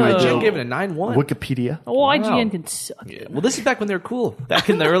 according to Jen gave it a 9.1. Wikipedia. Oh, IGN can suck. Yeah. Well, this is back when they were cool. Back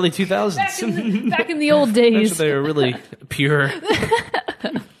in the early 2000s. Back in the old That's days. when they were really pure.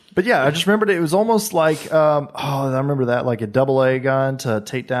 But yeah, I just remembered it was almost I remember that a AA gun to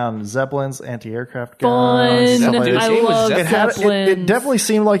take down Zeppelins, anti-aircraft guns. Fun. stuff like that. I It was love Zeppelin. It definitely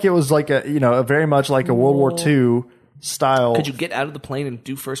seemed like it was a very much like a World War II style. Could you get out of the plane and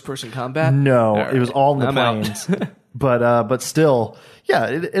do first-person combat? No, All it was right. all in the I'm out. planes. but still, yeah,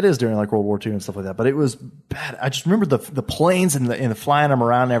 it is during World War II and stuff like that. But it was bad. I just remember the planes and the flying them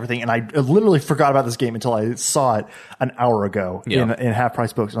around and everything. And I literally forgot about this game until I saw it an hour ago in Half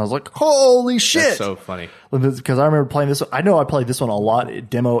Price Books, and I was like, "Holy shit!" That's so funny. Because I remember playing this one. I know I played this one a lot at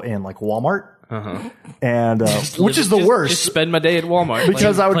demo in Walmart, and which is the worst. Just spend my day at Walmart.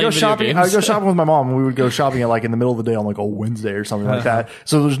 Because I would playing go video shopping. games. I would go shopping with my mom, and we would go shopping at in the middle of the day on a Wednesday or something like that.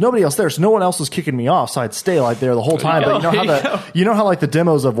 So there's nobody else there, so no one else was kicking me off. So I'd stay there the whole time. But you know how the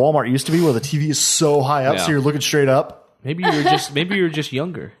demos of Walmart used to be, where the TV is so high up, Yeah. so you're looking straight up. Maybe you're just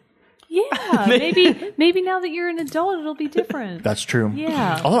younger. Yeah, maybe now that you're an adult, it'll be different. That's true.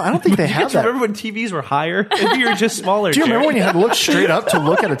 Yeah. Although I don't think they You have guys that. remember when TVs were higher? Maybe you're just smaller. Do you remember when you had to look straight up to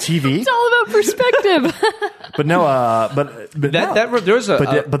look at a TV? It's all about perspective. But no, but there's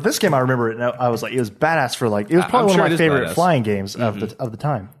a but this game I remember it. I was like, it was badass for like it was probably I'm sure one it of is my favorite badass. flying games of the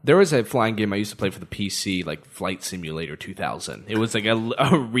time. There was a flying game I used to play for the PC, like Flight Simulator 2000. It was like a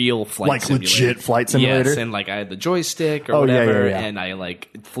real flight Like simulator. legit flight simulator? Yes, and like I had the joystick or Oh, yeah, whatever, yeah. and I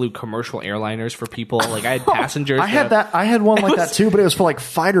like flew commercial airliners for people. Like I had passengers. I had that. I had one like that too, but it was for like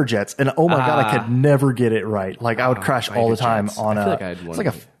fighter jets, and oh my god, I could never get it right. Like I would crash all the fighter time jets. on I feel a. like I had one It's like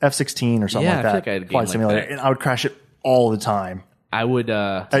of a F-16 or something Yeah, like I feel that. like I had a game flight like simulator, that. and I would crash it all the time. I would.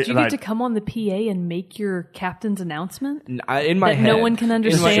 Did you get to come on the PA and make your captain's announcement? In my That head, no one can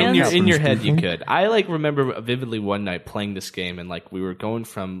understand? In your head, you could. I like remember vividly one night playing this game, and like we were going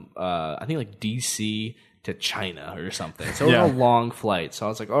from I think like DC to China or something. So it was a long flight. So I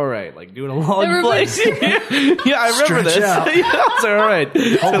was like, all right, like doing a long flight. Yeah, I remember Stretch this. out. Yeah, I was all right.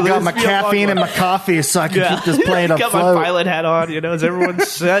 Oh, I got my caffeine and my coffee so I can keep this plane Got afloat. my pilot hat on. You know, is everyone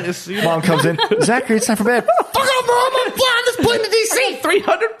set? Mom comes in. Zachary, it's time for bed. Fuck off, Mom! I'm flying this plane to DC.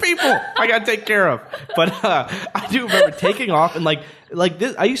 300 people I gotta take care of. But I do remember taking off and like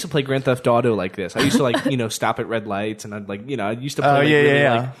this. I used to play Grand Theft Auto like this. I used to like stop at red lights and I'd like I used to play like,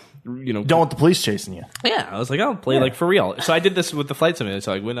 really like Don't want the police chasing you. Yeah, I was like, I'll play like for real. So I did this with the flight simulator.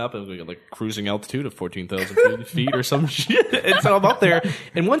 So I went up and we got like cruising altitude of 14,000 feet or some shit. And so I'm up there,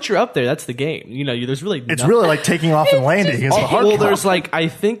 and once you're up there, that's the game. There's really It's really like taking off and landing. It's the hard well, part. there's like I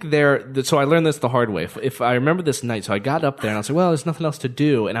think there. So I learned this the hard way. If I remember this night, so I got up there and I was like, well, there's nothing else to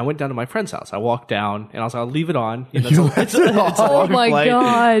do, and I went down to my friend's house. I walked down and I was like, I'll leave it on. It's a Oh long my flight.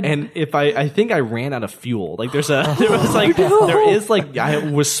 God. And if I think I ran out of fuel. Like there is like I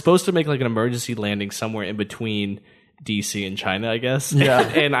was supposed to make like an emergency landing somewhere in between DC and China, I guess. Yeah.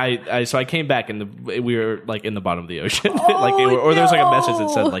 And I came back and we were like in the bottom of the ocean. Or there was like a message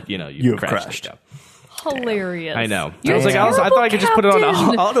that said like, you have crashed. crashed. Yeah. Hilarious. I know. You're I was like, a I thought I could just put it on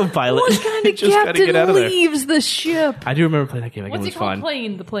captain. autopilot. What kind of Just gotta captain get out of there. leaves the ship? I do remember playing that game. That What's game it was called? fun.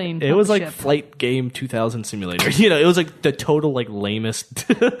 Plane. The plane. It not was the like ship. Flight Game 2000 Simulator. It was like the total like lamest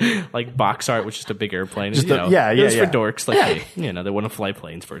like box art, which is just a big airplane. Just It was for yeah. dorks like me. They want to fly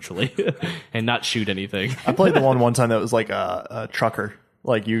planes virtually and not shoot anything. I played the one time that was like a trucker.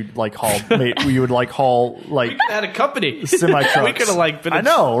 Like you like you would like haul like Had a company. semi trucks. We could have like been. I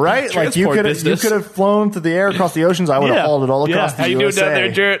know, right? Like you transport could business. have flown through the air across the oceans. I would have hauled it all across the How you USA. doing down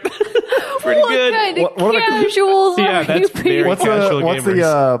there, Jarrett? Pretty What good. kind of What are the- casuals Yeah, are that's you very people? What's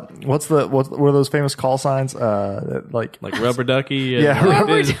casual what are those famous call signs? Like Rubber ducky. And yeah,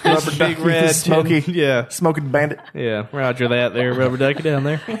 Rubber big, ducky. big ducky, red smoky, tin. Yeah. smoking bandit. Yeah, Roger that there, Rubber Ducky down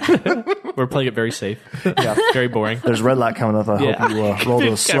there. We're playing it very safe. Yeah, Very boring. there's a red light coming up. I Yeah. hope you roll to a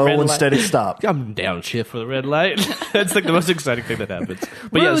Got a slow red and light. steady stop. I'm downshift for the red light. That's like the most exciting thing that happens.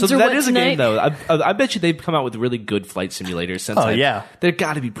 But Roads so are that wet is a game tonight. though. I bet you they've come out with really good flight simulators since. Oh, yeah. They've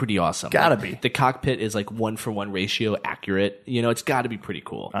got to be pretty awesome. Gotta Like, be. The cockpit is like 1-for-1 ratio accurate. It's got to be pretty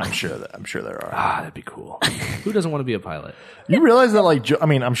cool. I'm sure there are. That'd be cool. Who doesn't want to be a pilot? You realize that, like,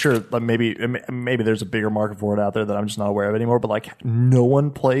 I'm sure, like, maybe there's a bigger market for it out there that I'm just not aware of anymore. But like, no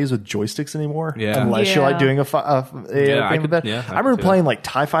one plays with joysticks anymore, Yeah. unless you're like Yeah. doing a I thing with could- that. yeah, I I remember could do playing like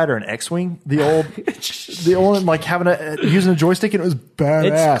TIE Fighter and X-wing, the old, like having using a joystick, and it was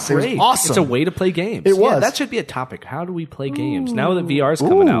badass. It's great. It was awesome. It's a way to play games. It was. That should be a topic. How do we play games now that VR is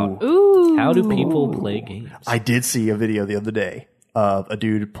coming out? Ooh. How do people play games? I did see a video the other day of a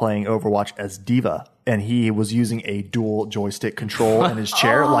dude playing Overwatch as Diva, and he was using a dual joystick control in his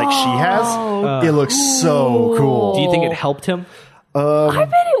chair like she has. It looks so cool. Do you think it helped him? I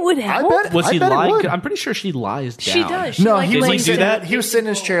bet it would help. bet- Was he bet it lying? would. I'm pretty sure she lies down. She does. She No, like he Did he was do that? He was sitting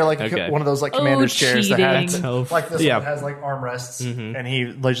in his chair like Okay. one of those like commander's chairs that had cheating. like this Yeah. one has like armrests, and he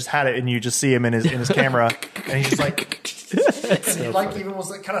like, just had it, and you just see him in his camera, and he's just like, and he, like even was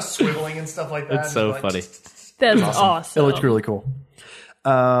like kind of swiveling and stuff like that. It's so like, funny. That's awesome. It looked really cool.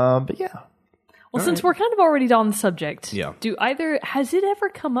 But yeah, Well, since we're kind of already on the subject, Yeah. has it ever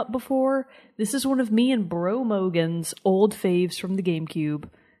come up before? This is one of me and Bro Mogan's old faves from the GameCube,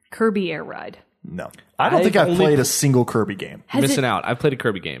 Kirby Air Ride. no, I don't think I've I've only- played a single Kirby game. Has Missing it, out. I've played a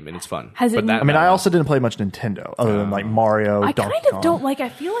Kirby game and it's fun. Has it- But that, I mean, I also didn't play much Nintendo other than like Mario. I Donkey kind of Kong. don't like. I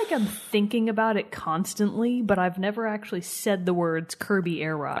feel like I'm thinking about it constantly, but I've never actually said the words Kirby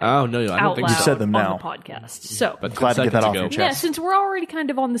Air Ride. Oh, no, I don't out think loud so. You said them on now. the podcast. So, But Glad to get that off your ago. chest. yeah, since we're already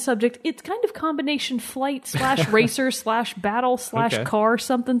kind of on the subject, it's kind of combination flight / racer / battle / Okay. car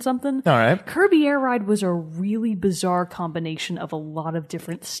something. All right. Kirby Air Ride was a really bizarre combination of a lot of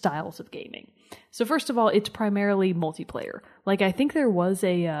different styles of gaming. So first of all, it's primarily multiplayer. Like I think there was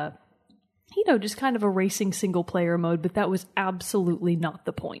a just kind of a racing single player mode, but that was absolutely not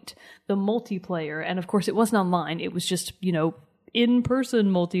the point. The multiplayer, and of course it wasn't online, it was just,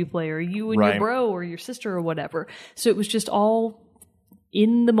 in-person multiplayer, you and your bro or your sister or whatever. So it was just all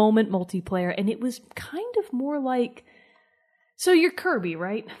in the moment multiplayer, and it was kind of more like, so you're Kirby,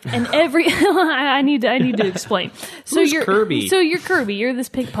 right? And every I need to explain. So Who's you're Kirby? So you're Kirby. You're this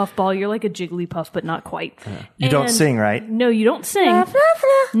pink puffball. You're like a Jigglypuff, but not quite. You don't sing, right? No, you don't sing.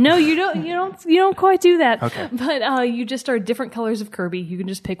 No, you don't. You don't quite do that. Okay. But you just are different colors of Kirby. You can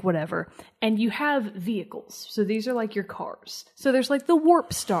just pick whatever, and you have vehicles. So these are like your cars. So there's like the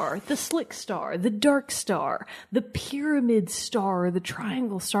Warp Star, the Slick Star, the Dark Star, the Pyramid Star, the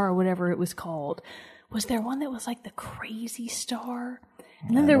Triangle Star, or whatever it was called. Was there one that was like the Crazy Star?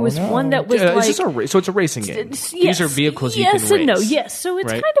 And then there was one that was like... so it's a racing game. Yes, These are vehicles you can race. Yes and no, yes. So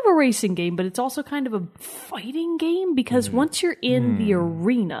it's right? kind of a racing game, but it's also kind of a fighting game because once you're in the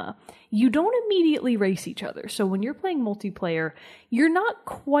arena, you don't immediately race each other. So when you're playing multiplayer, you're not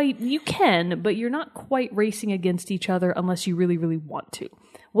quite... You can, but you're not quite racing against each other unless you really, really want to.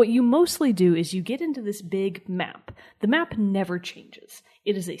 What you mostly do is you get into this big map. The map never changes.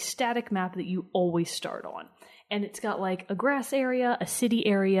 It is a static map that you always start on. And it's got like a grass area, a city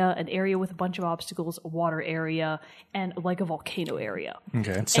area, an area with a bunch of obstacles, a water area, and like a volcano area.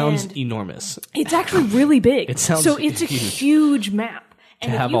 Okay. It sounds enormous. It's actually really big. It sounds so it's huge. a huge map.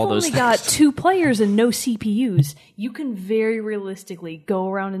 And have if you've all those only got things. 2 players and no CPUs, you can very realistically go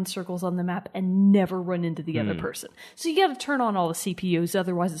around in circles on the map and never run into the other person. So you got to turn on all the CPUs,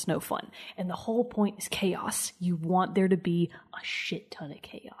 otherwise it's no fun. And the whole point is chaos. You want there to be a shit ton of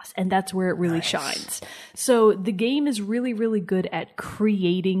chaos, and that's where it really shines. So the game is really, really good at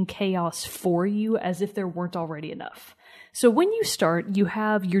creating chaos for you as if there weren't already enough. So when you start, you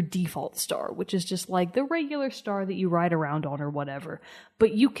have your default star, which is just like the regular star that you ride around on or whatever.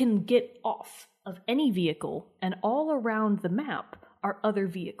 But you can get off of any vehicle, and all around the map are other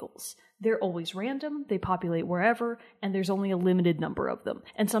vehicles. They're always random, they populate wherever, and there's only a limited number of them.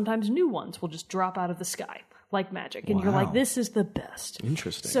 And sometimes new ones will just drop out of the sky, like magic. And you're like, this is the best.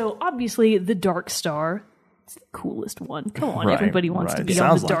 Interesting. So obviously the Dark Star... It's the coolest one. Come on, Right, everybody wants right. to be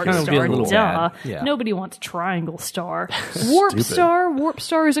Sounds on the like Dark it would be a Star. little Duh. bad. Yeah. Nobody wants Triangle Star. Warp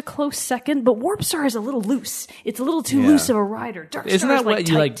Star is a close second, but Warp Star is a little loose. It's a little too loose of a rider. Dark Isn't Star that is what like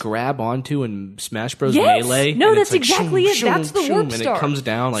you tight. like grab onto in Smash Bros. Yes. Melee? No, And that's it's like exactly shoom, it. shoom, That's the shoom, Warp and Star. it comes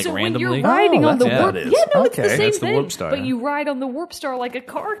down like so randomly. when you're riding on the that's Warp, what it is. yeah, no, it's the Okay. same That's the thing. Warp Star, But yeah. you ride on the Warp Star like a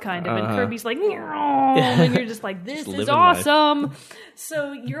car, kind of, and Kirby's like, and you're just like, this is living life. awesome.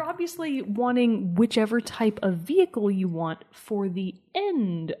 So you're obviously wanting whichever type of vehicle you want for the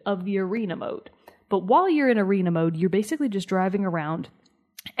end of the arena mode. But while you're in arena mode, you're basically just driving around,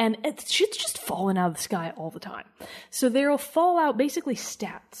 and shit's just falling out of the sky all the time. So there'll fall out basically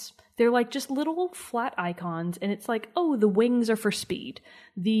stats. They're like just little flat icons, and it's like, oh, the wings are for speed.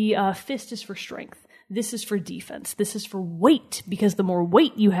 The fist is for strength. This is for defense. This is for weight, because the more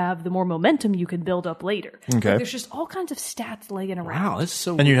weight you have, the more momentum you can build up later. Okay. Like, there's just all kinds of stats laying around. Wow, that's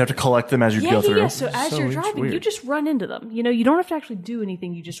so... And you'd have to collect them as you go through. Yeah. So as you're driving, you just run into them. You know, you don't have to actually do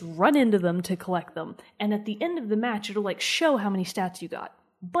anything. You just run into them to collect them. And at the end of the match, it'll like show how many stats you got.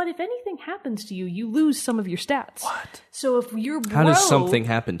 But if anything happens to you, you lose some of your stats. What? So if your bro... How does something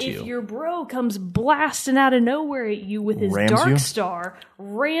happen to you? If your bro comes blasting out of nowhere at you with his Rams Dark you? Star,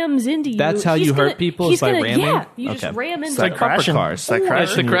 rams into you... That's how he's you hurt gonna- people, he's is by gonna- ramming? Yeah, you Okay. just ram into It's like them. crashing. cars. It's like Or-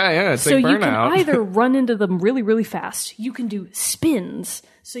 crashing. It's So like you can Burnout. either run into them really, really fast. You can do spins.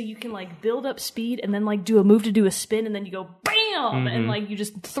 So you can like build up speed and then like do a move to do a spin, and then you go bam, and like you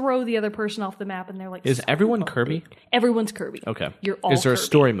just throw the other person off the map, and they're like, Is "Son everyone of a Kirby? bitch." Everyone's Kirby. Okay. You're all Is there a Kirby.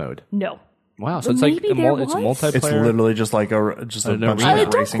 story mode? No. Wow, so But it's like maybe a there it's a was. multiplayer. It's literally just like a bunch arena. of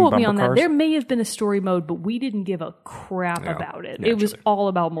Don't racing quote me bumper on that. cars. There may have been a story mode, but we didn't give a crap about it. It was naturally. all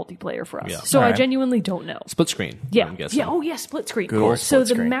about multiplayer for us. Yeah. So I Alright. genuinely don't know. Split screen. Yeah. I'm guessing. Yeah. Oh, yeah. Split screen. Good old So split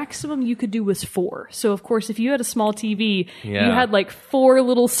the screen. maximum you could do was 4. So of course, if you had a small TV, Yeah. you had like 4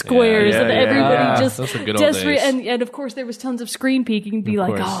 little squares, yeah, and yeah. everybody Ah, just those were good old desperate. days. And of course, there was tons of screen peeking. And be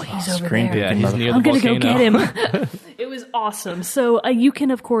like, course. oh, he's over screen there. peeking. Yeah, he's near I'm the gonna go volcano. get him. It was awesome. So you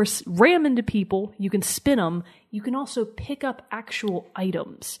can, of course, ram into people. You can spin them. You can also pick up actual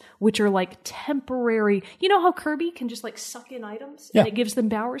items, which are like temporary. You know how Kirby can just like suck in items Yeah. and it gives them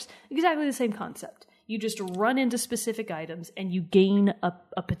powers? Exactly the same concept. You just run into specific items and you gain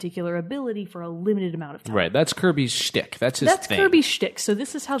a particular ability for a limited amount of time. Right, that's Kirby's shtick. That's his That's thing. Kirby's shtick. So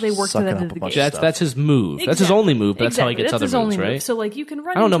this is how they work to Sucking the up end of a the bunch game. of That's his move. That's his Exactly. only move, but that's how he Exactly. gets That's other his only moves, move. right? So like you can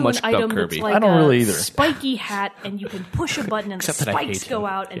run I don't know into much an about item Kirby. that's like I don't really a either. spiky hat, and you can push a button and the Except that I spikes hate go him.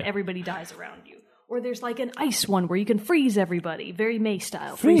 out and Yeah. everybody dies around you. Or there's like an ice one where you can freeze everybody, very May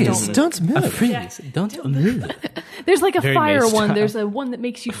style. Freeze, don't move. Freeze. Don't move. There's like a Very fire May one. style. There's a one that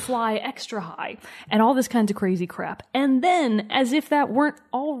makes you fly extra high, and all this kinds of crazy crap. And then, as if that weren't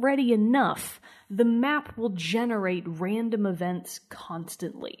already enough, the map will generate random events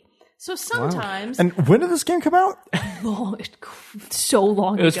constantly. So sometimes, And when did this game come out? so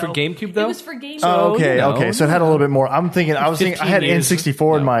long ago. It was for GameCube, though? It was for GameCube. Oh, okay, you know. okay. So it had a little bit more. I was thinking I had 15 years.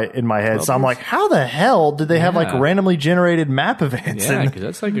 N64 in my head. So I'm like, how the hell did they have like Yeah. randomly generated map events? Yeah, And- because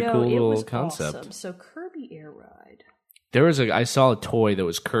that's like a No, cool it little was concept. awesome. So Kirby Air Ride. There was I saw a toy that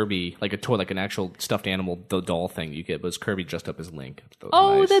was Kirby, like a toy, like an actual stuffed animal doll thing you get, but it was Kirby dressed up as Link. That was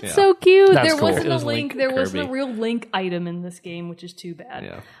Oh, nice, that's yeah. so cute. That's There cool. wasn't It a was Link. Link There wasn't a Kirby. real Link item in this game, which is too bad.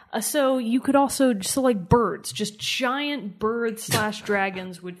 Yeah. So you could also, so like birds, just giant birds /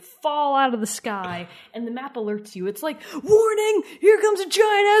 dragons would fall out of the sky, and the map alerts you. It's like, warning, here comes a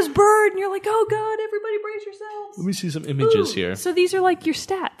giant ass bird, and you're like, oh god, everybody brace yourselves. Let me see some images Ooh. here. So these are like your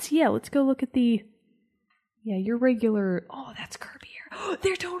stats. Yeah, let's go look at your regular. Oh, that's Kirby here.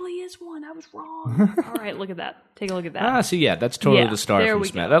 There totally is one. I was wrong. All right, look at that. Take a look at that. Ah, see, yeah, that's totally Yeah, the star there from we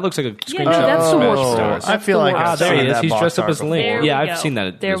Smash. go. That looks like a screenshot no, that's of the Smash warp Stars. star. I feel the like warp I've There seen he is. that He's box dressed up art as Link. There Yeah, we I've go. seen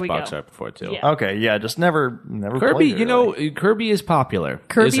that There this we box go. art before, too. Yeah. Okay, yeah, just never Kirby, played it, you know, really. Kirby is popular.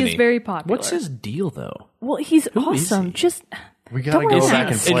 Kirby isn't is he? very popular. What's his deal, though? Well, he's is awesome. he? Just We gotta Don't go worry back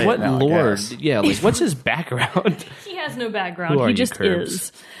about and it. play In what it now, I lore? guess. Yeah, like what's his background? he has no background. Who are He you, just Curbs?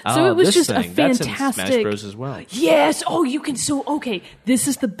 is. So Oh, it was this just a thing. That's in fantastic. Smash Bros. As well. Yes. Oh, you can. So okay, this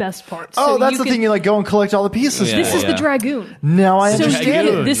is the best part. Oh, So that's you the can- thing. You like go and collect all the pieces. Yeah. This is the Yeah. dragoon. Now I So understand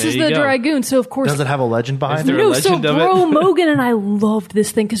Dragoon. it. this There is you the go. dragoon. So of course, Does it have a legend behind there it? a no. So legend of Bro it? Mogan and I loved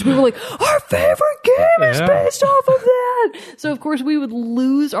this thing because we were like, our favorite game is Yeah. based off of that. So of course we would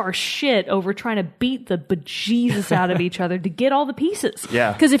lose our shit over trying to beat the bejesus out of each other to get all the pieces.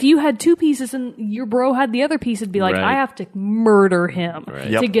 Yeah. Because if you had 2 pieces and your bro had the other piece, it'd be like, Right. I have to murder him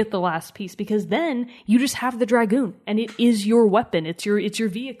Yep. to get the last piece because then you just have the dragoon and it is your weapon. It's your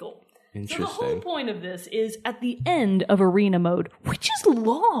vehicle. So the whole Interesting. point of this is at the end of arena mode, which is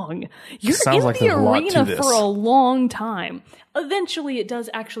long. You're Sounds in like the there's a lot to arena this. for a long time. Eventually, it does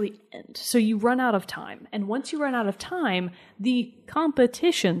actually end. So you run out of time. And once you run out of time, the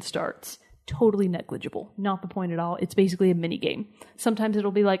competition starts. Totally negligible. Not the point at all. It's basically a mini game. Sometimes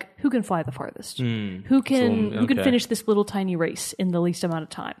it'll be like, who can fly the farthest? Who can okay. finish this little tiny race in the least amount of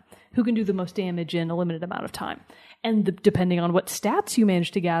time? Who can do the most damage in a limited amount of time? And depending on what stats you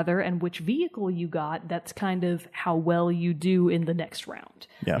manage to gather and which vehicle you got, that's kind of how well you do in the next round.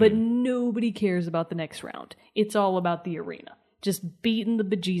 Yeah. But nobody cares about the next round. It's all about the arena. Just beating the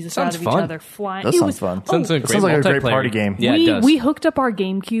bejesus out Sounds of fun. each other, flying. That It sounds was fun. Oh, Sounds like, It sounds like a great multiplayer. party game. Yeah, it we does. hooked up our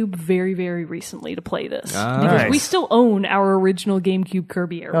GameCube very, very recently to play this because Nice. we still own our original GameCube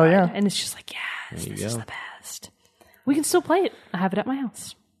Kirby Air Oh, Ride, yeah. and it's just like, yes, this is go. the best. We can still play it. I have it at my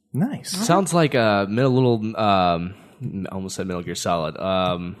house. Nice. Sounds like a little, almost said Metal Gear Solid.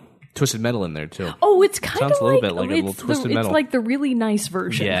 Twisted Metal in there too. Oh, it's kind Sounds of a little like, bit like a little it's Twisted It's Metal. like the really nice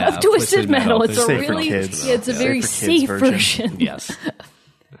version Yeah, of Twisted Metal. It's a Safe for really, kids. yeah, it's a Yeah. very Safe for kids safe version. version. Yes.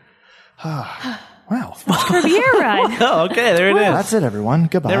 Wow. Kirby Air Ride. Oh, okay, there it is. That's it, everyone.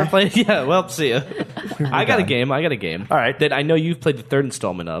 Goodbye. Never played. Yeah, well, see ya. I got a game. All right. That I know you've played the third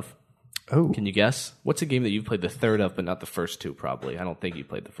installment of. Oh. Can you guess? What's a game that you've played the third of, but not the first 2? Probably. I don't think you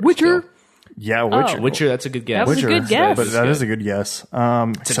played the first. Witcher. two. Yeah, Witcher. Witcher. That's a good guess. That was a good guess. But that is a good guess.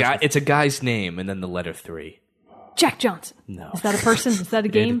 It's a guy's name and then the letter 3. Jack Johnson. No. Is that a person? Is that a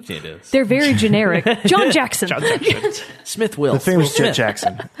game? It is. They're very generic. John Jackson. Smith Will. the famous Will Jet Smith.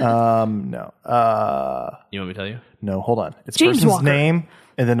 Jackson. No. You want me to tell you? No, hold on. It's James person's Walker. name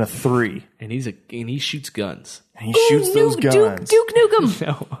and then a 3. And he shoots guns. And he shoots those guns. Duke Nukem.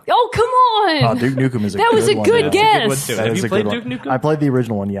 No. Oh, come on. Oh, Duke Nukem is a That good was a one. good yeah. guess. Good one, too. That Have is you a played good Duke one. Nukem? I played the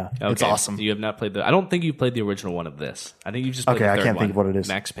original one, yeah. It's Okay. awesome. You have not played I don't think you played the original one of this. I think you just played Okay, the I third can't think one. of what it is.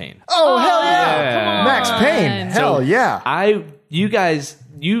 Max Payne. Oh, hell yeah. Come on. Max Payne. Hell yeah. You guys,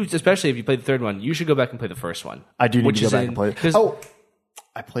 especially if you played the third one, you should go back and play the first one. I do need which to go is back in- and play it. 'cause- Oh,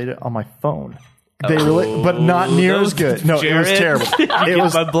 I played it on my phone. But not near as good. No, it was Jared. terrible. It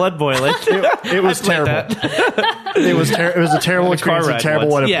was my blood boiling. it was terrible. It was it was a terrible experience. A terrible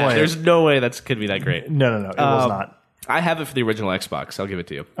way to yeah, play there's it. no way that could be that great. No, it was not. I have it for the original Xbox. I'll give it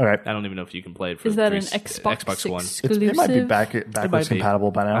to you. All right. I don't even know if you can play it for Is that an three- Xbox One. exclusive? It might be backwards might be.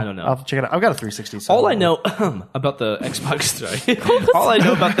 compatible by now. I don't know. I'll have to check it out. I've got a 360. So All I know about the Xbox, sorry. All I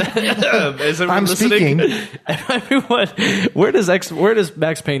know about the is everyone I'm listening? speaking. Everyone, where does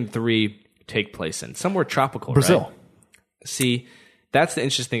Max Payne 3 take place in? Somewhere tropical, Brazil. right? See, that's the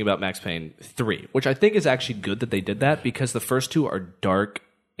interesting thing about Max Payne 3, which I think is actually good that they did that because the first 2 are dark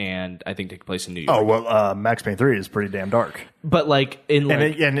and I think take place in New York. Oh, well, Max Payne 3 is pretty damn dark. But like in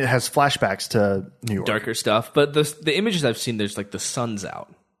like And it has flashbacks to New York. darker stuff. But the images I've seen, there's like the sun's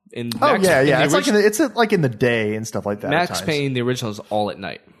out. In Oh, Max, yeah, in yeah. the It's like in the day and stuff like that. at Max times. Payne, the original, is all at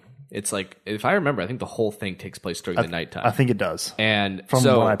night. It's like, if I remember, I think the whole thing takes place during the nighttime. I think it does. And From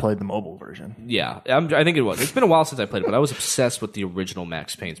so, when I played the mobile version. yeah, I think it was. It's been a while since I played it, but I was obsessed with the original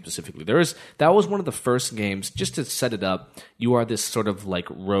Max Payne specifically. That was one of the first games, just to set it up, you are this sort of like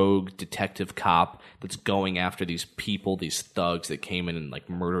rogue detective cop that's going after these people, these thugs that came in and like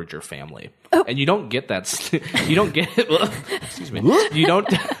murdered your family. Oh. And you don't get that, you don't get, excuse me, you don't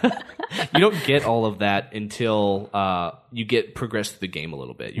get all of that until you get progressed through the game a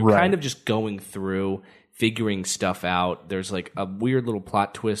little bit. You're kind of just going through, figuring stuff out. There's like a weird little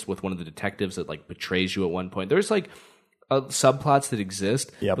plot twist with one of the detectives that like betrays you at one point. There's like subplots that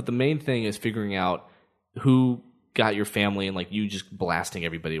exist, but the main thing is figuring out who got your family and like you just blasting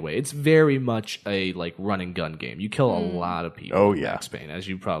everybody away. It's very much a like run and gun game. You kill a lot of people. Oh, in yeah. Max Payne, as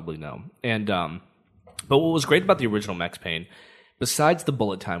you probably know. And but what was great about the original Max Payne, besides the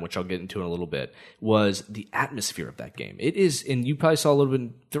bullet time, which I'll get into in a little bit, was the atmosphere of that game. It is, and you probably saw a little bit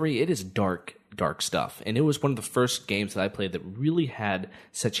in 3, it is dark stuff. And it was one of the first games that I played that really had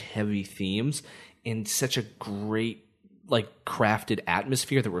such heavy themes and such a great, like, crafted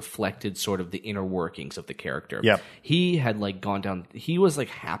atmosphere that reflected sort of the inner workings of the character. Yep. He had, like, gone down, he was, like,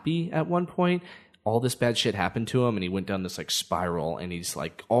 happy at one point. All this bad shit happened to him, and he went down this like spiral, and he's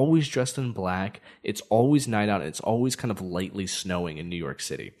like always dressed in black. It's always night out, and it's always kind of lightly snowing in New York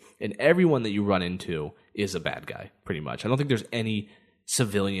City. And everyone that you run into is a bad guy, pretty much. I don't think there's any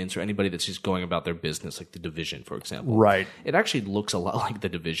civilians or anybody that's just going about their business, like The Division, for example. Right. It actually looks a lot like The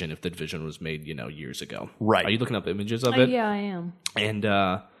Division if The Division was made, years ago. Right. Are you looking up images of it? Yeah, I am. And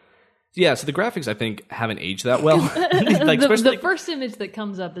yeah, so the graphics I think haven't aged that well. Like, The first image that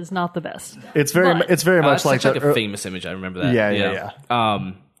comes up is not the best. It's very much it's like such a famous image. I remember that.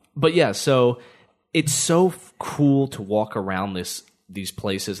 Yeah. But yeah, so it's so cool to walk around these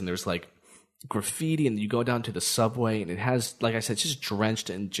places, and there's like graffiti, and you go down to the subway, and it has, like I said, it's just drenched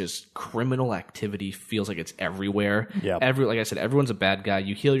in just criminal activity. Feels like it's everywhere. Yeah. Like I said, everyone's a bad guy.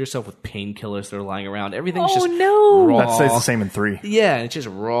 You heal yourself with painkillers that are lying around. Everything's Oh, just no. raw. That stays the same in 3. Yeah, and it's just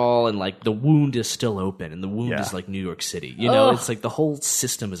raw, and like the wound is still open, and the wound is like New York City. It's like the whole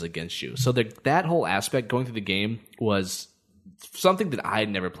system is against you. So that whole aspect going through the game was something that I had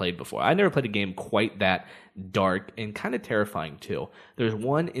never played before. I never played a game quite that dark and kind of terrifying too. There's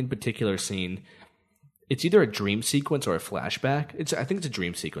one in particular scene. It's either a dream sequence or a flashback. I think it's a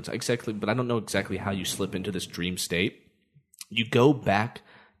dream sequence, exactly, but I don't know exactly how you slip into this dream state. You go back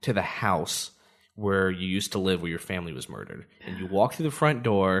to the house where you used to live, where your family was murdered, and you walk through the front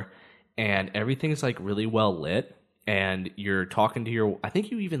door, and everything's like really well lit, and you're talking to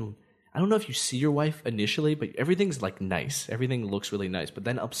I don't know if you see your wife initially, but everything's like nice. Everything looks really nice. But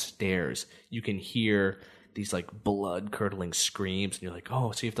then upstairs, you can hear these like blood curdling screams, and you're like,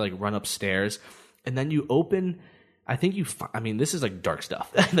 oh, so you have to like run upstairs. And then you open, this is like dark stuff.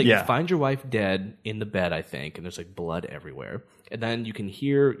 You find your wife dead in the bed, I think, and there's like blood everywhere. And then you can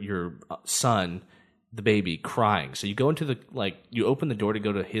hear your son, the baby, crying. So you go into you open the door to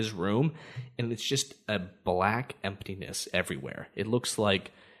go to his room, and it's just a black emptiness everywhere. It looks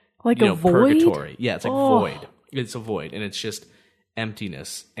like a void? purgatory. Yeah, it's like void. It's a void, and it's just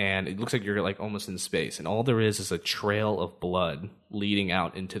emptiness, and it looks like you're like almost in space, and all there is a trail of blood leading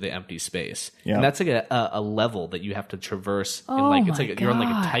out into the empty space. And that's like a level that you have to traverse, and it's like you're on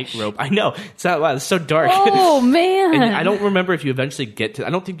like a tightrope. I know, it's so dark. Oh man. And I don't remember if you eventually get to,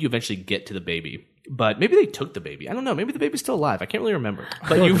 I don't think you eventually get to the baby, but maybe they took the baby. I don't know. Maybe the baby's still alive. I can't really remember.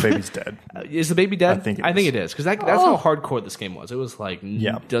 But the baby's dead. Is the baby dead? I think it is. Because that's how hardcore this game was. It was like,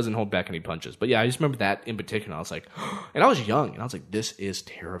 doesn't hold back any punches. But yeah, I just remember that in particular. I was like, and I was young, and I was like, this is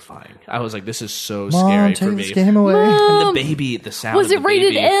terrifying. I was like, this is so scary for me. Take this game away. And the baby, the sound Was of the it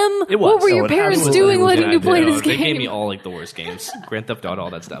rated baby, M? It was. What were your parents absolutely doing was. letting you play this They game? gave me all like the worst games. Grand Theft Auto, all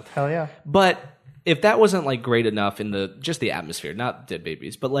that stuff. Hell yeah. But if that wasn't like great enough in just the atmosphere, not dead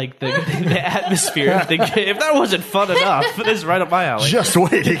babies, but like the atmosphere, if that wasn't fun enough, this is right up my alley. Just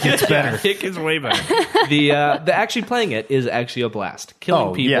wait, it gets better. It gets way better. The actually playing it is actually a blast.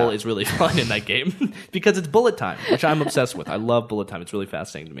 Killing people is really fun in that game because it's bullet time, which I'm obsessed with. I love bullet time. It's really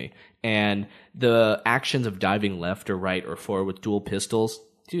fascinating to me. And the actions of diving left or right or forward with dual pistols.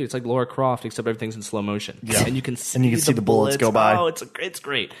 Dude, it's like Lara Croft, except everything's in slow motion. Yeah. And you can see, the bullets go by. Oh, it's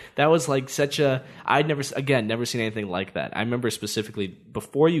great. That was like I'd never seen anything like that. I remember specifically,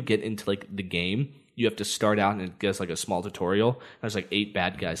 before you get into like the game, you have to start out and it gets like a small tutorial. There's like 8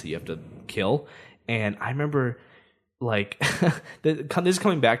 bad guys that you have to kill. And I remember like this is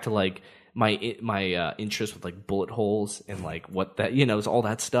coming back to like my interest with like bullet holes and like what that is all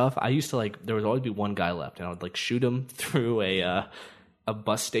that stuff. I used to like there would always be one guy left, and I would like shoot him through a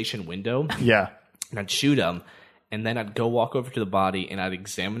bus station window. Yeah. And I'd shoot him, and then I'd go walk over to the body and I'd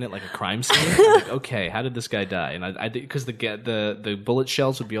examine it like a crime scene. I'm like, okay, how did this guy die? And I because the bullet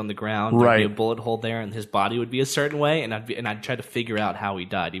shells would be on the ground, there'd be a bullet hole there, and his body would be a certain way, and I'd try to figure out how he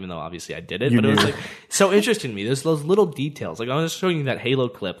died, even though obviously I did it. But it was like so interesting to me. There's those little details. Like I was showing you that Halo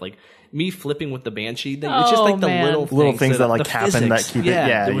clip, like me flipping with the Banshee thing. It's just like the little things that like happen that keep it.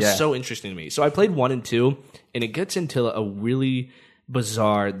 Yeah, it was so interesting to me. So I played 1 and 2, and it gets into a really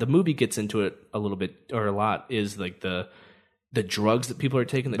bizarre. The movie gets into it a little bit or a lot. Is like the drugs that people are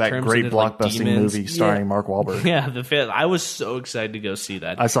taking. That great blockbusting movie starring Mark Wahlberg. Yeah, I was so excited to go see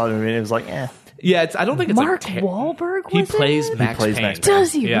that. I saw it and it was like, eh. Yeah, I don't think it's Mark Wahlberg. He plays Max Payne.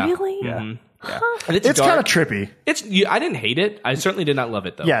 Does he really? Yeah. Yeah. And it's kind of trippy. I didn't hate it. I certainly did not love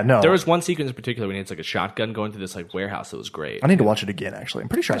it though. Yeah, no. There was one sequence in particular when he had like a shotgun going through this like warehouse that was great. I need to watch it again. Actually, I'm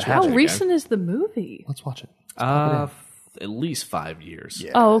pretty sure I have How it. recent is the movie? Let's watch it. At least 5 years.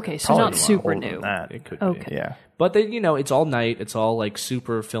 Yeah. Oh, okay, so Probably not a lot super older new. than that. It could Okay. be. Yeah. But they, it's all night. It's all like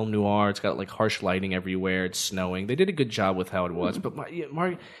super film noir. It's got like harsh lighting everywhere. It's snowing. They did a good job with how it was. But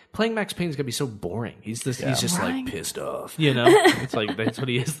playing Max Payne is gonna be so boring. He's just like pissed off. It's like that's what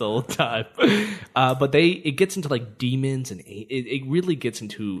he is the whole time. But it gets into like demons, and it really gets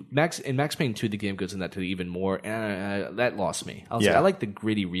into Max Payne 2. The game goes into that to even more. That lost me. I was like, I like the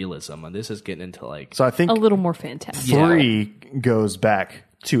gritty realism, and this is getting into like. So I think A little more fantastic. 3 goes back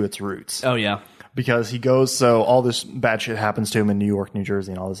to its roots. Oh yeah. Because he goes, so all this bad shit happens to him in New York, New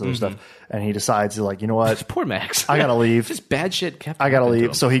Jersey, and all this other stuff, and he decides, like, you know what? Poor Max. I gotta leave. Just bad shit kept I gotta happening to leave.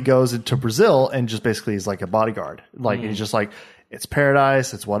 him. So he goes into Brazil and just basically is like a bodyguard. Like he's just like, it's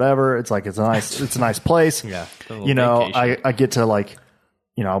paradise, it's whatever. It's like it's a nice place. Yeah. I get to like,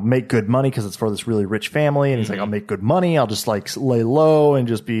 make good money because it's for this really rich family, and he's like, I'll make good money. I'll just like lay low and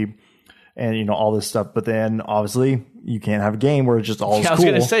just be. And all this stuff, but then obviously you can't have a game where it's just all I was cool.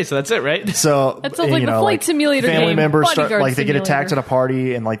 gonna say, so that's it, right? So That sounds like the flight simulator family game, members start bodyguard like they get attacked at simulator. a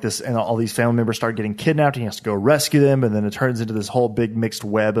party, and like this, and all these family members start getting kidnapped, and he has to go rescue them, and then it turns into this whole big mixed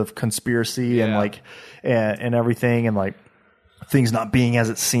web of conspiracy and like and everything, and like things not being as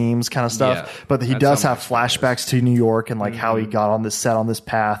it seems kind of stuff. Yeah, but he that does have sounds flashbacks to New York and like how he got on this set on this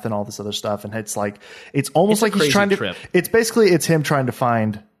path and all this other stuff, and it's like it's almost It's a like he's crazy trying to. trip. It's him trying to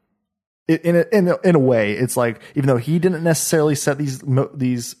find. In a way, it's like even though he didn't necessarily set his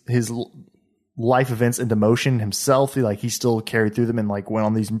life events into motion himself, he still carried through them and like went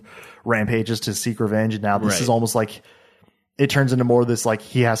on these rampages to seek revenge. And now this is almost like it turns into more of this like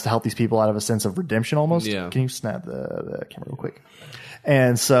he has to help these people out of a sense of redemption almost. Yeah. Can you snap the camera real quick?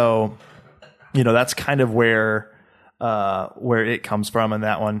 And so that's kind of where it comes from in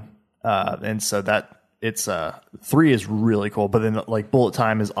that one. And so that. It's 3 is really cool, but then like bullet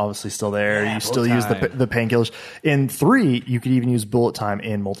time is obviously still there. You still use the painkillers. In 3, you could even use bullet time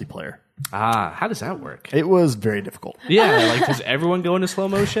in multiplayer. How does that work? It was very difficult. Yeah, like does everyone go into slow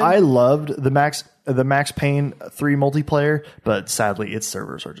motion? I loved the Max Payne 3 multiplayer, but sadly its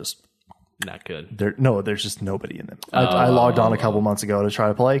servers are just Not good. there's just nobody in them. I logged on a couple months ago to try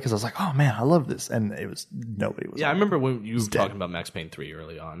to play because I was like, oh man, I love this, and it was nobody was. Yeah, I on. remember when you were talking about Max Payne 3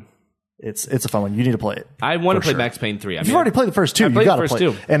 early on. It's a fun one. You need to play it. I want to play sure. Max Payne 3. You've already played the first 2. You played got the to first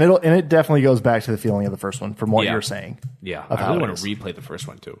play 2. and it definitely goes back to the feeling of the first one from what Yeah. you're saying. Yeah, of I how really it want is. to replay the first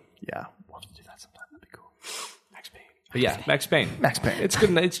one too. Yeah, we'll have to do that sometime. That'd be cool. Max Payne. But yeah, Max Payne. Max Payne. It's good.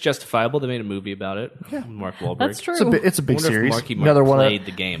 It's justifiable. They made a movie about it. Yeah. Mark Wahlberg. That's true. It's a big I wonder series. if Marky Mark Another one. played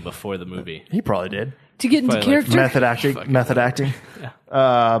the game before the movie. He probably did. To get into Probably like character. Method acting.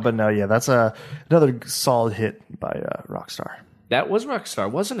 But no, yeah, that's another solid hit by Rockstar. That was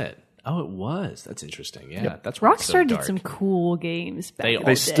Rockstar, wasn't it? Oh, it was. That's interesting. Yeah, that's why it's so Rockstar did dark. some cool games back They in all-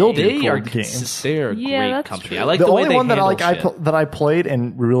 the still day. do. They cool are games. They're a Yeah, great that's company. true. I like The the way only they one that handle shit. that I played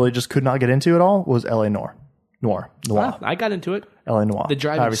and really just could not get into at all was LA Noir. I got into it. LA Noir. The I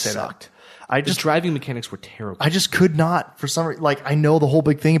driving always say that. sucked. I The just driving mechanics were terrible. I just could not for some reason. Like I know the whole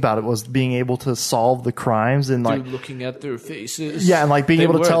big thing about it was being able to solve the crimes and like Dude, looking at their faces. yeah, and like being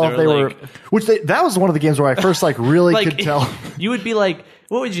able to tell if they were that was one of the games where I first like really like, could tell. You would be like,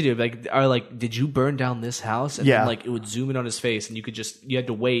 what would you do? Like, did you burn down this house? And Yeah. then, like, it would zoom in on his face, and you had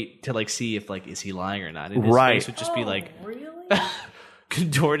to wait to like see if like is he lying or not. And his Right. face would just be like Really?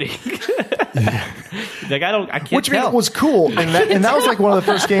 contorting. Like I can't Which tell. was cool, and that was like one of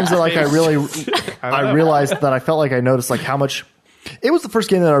the first games that like I realized that I felt like I noticed like how much It was the first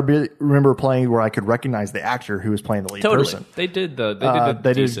game that I remember playing where I could recognize the actor who was playing the lead person. They did the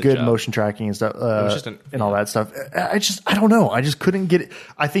They did decent good job. motion tracking and stuff, just and all that stuff. I don't know. I just couldn't get it.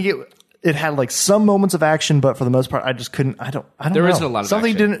 I think it had like some moments of action, but for the most part, I just couldn't. I don't. There know. isn't a lot of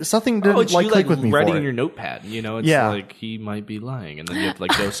something action. Something didn't It's like you click with me. writing For in it. your notepad. You know, it's Yeah. like he might be lying, and then you have to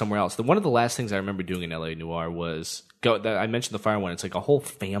like go somewhere else. One of the last things I remember doing in LA Noire was I mentioned the fire one. It's like a whole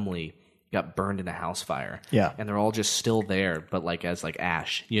family got burned in a house fire. Yeah. And they're all just still there, but like as like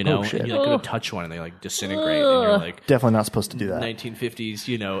ash, you know? shit. And you like go to touch one and they like disintegrate and you're like Definitely not supposed to do that. 1950s,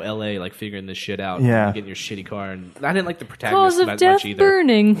 you know, LA like figuring this shit out. Yeah. You get in your shitty car and I didn't like the Cause protagonist of that death much either.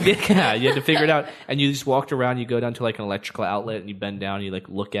 burning. Yeah, you had to figure it out. And you just walked around, you go down to like an electrical outlet and you bend down and you like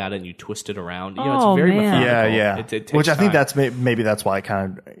look at it and you twist it around. You know, Oh, it's very man. methodical. Yeah. It takes Which I think time. that's maybe that's why it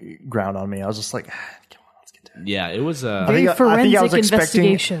kind of ground on me. I was just like, come on, let's get to it. Yeah, it was Very I forensic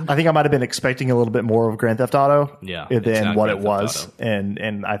investigation. I think I might have been expecting a little bit more of Grand Theft Auto Yeah, it's than not what Grand it Theft was, Auto.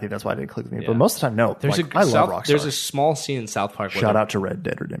 and I think that's why it didn't click with me. Yeah. But most of the time, no. there's Like, a I love South, Rockstar. there's a small scene in South Park where Shout out to Red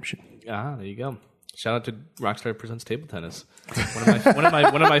Dead Redemption. there you go. Shout out to Rockstar Presents Table Tennis. One of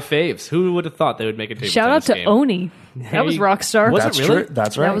my faves. Who would have thought they would make a table Shout out tennis to game? Oni. That was Rockstar. Was That's it really? true.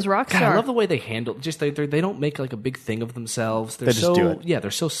 That's right. That was God, I Rockstar. love the way they handle. Just they don't make like a big thing of themselves. They're They just so do it. yeah.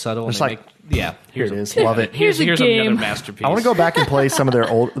 They're so subtle. And It's they like, make, Here it is. Love it. Here's a here's game. another masterpiece. I want to go back and play some of their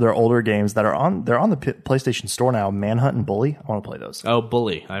older games that are on. They're on the PlayStation Store now. Manhunt and Bully. I want to play those. Oh,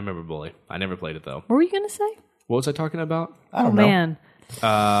 Bully. I remember Bully. I never played it though. What were you going to say? What was I talking about? I don't know. Man.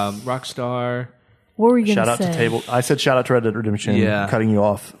 Rockstar. What were you going Shout to out say? to Table. I said shout out to Red Dead Redemption. Yeah. Cutting you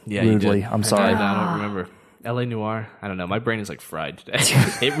off Yeah, you rudely. did. I'm sorry. I don't remember. LA Noire. I don't know. My brain is like fried today.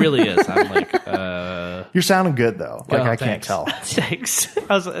 It really is. I'm like, You're sounding good though. Like oh, I can't thanks. tell. Thanks.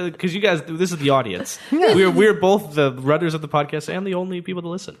 Because you guys, this is the audience. We're both the runners of the podcast and the only people to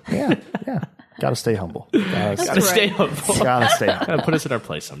listen. Yeah. Gotta stay humble. Gotta Gotta stay humble. stay humble. Gotta put us in our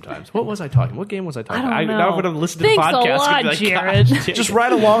place sometimes. What was I talking? What game was I talking? I don't know. Now I'm going to listen to Thanks the podcast. a lot, and be like, Jared. "God damn Just it."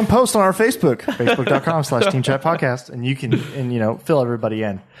 write a long post on our Facebook, facebook.com/Team Chat Podcast, and you can fill everybody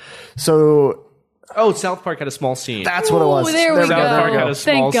in. So Oh, South Park had a small scene. that's what it was. Ooh, there we South go. Park had a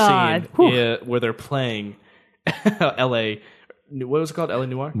small Thank God. scene where they're playing L.A. What was it called? L.A.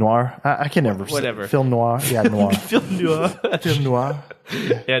 Noire? Noir. I can never. Whatever. Film noir. Yeah, noir. Film Noire. Film noir.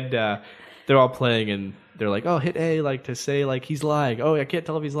 And they're all playing and they're like, oh, hit A like to say like he's lying. Oh, I can't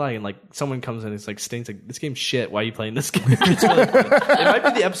tell if he's lying. And like someone comes in and it's like Stan's like, this game's shit. Why are you playing this game? It's really fun. It might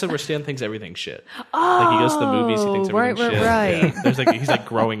be the episode where Stan thinks everything's shit. Like he goes to the movies, he thinks right, everything's right, shit. right. Yeah. There's like he's like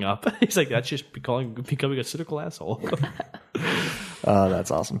growing up. He's like that's just becoming a cynical asshole.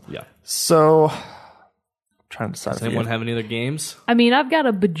 That's awesome. Yeah. So, I'm trying to decide. Does anyone have any other games? I mean, I've got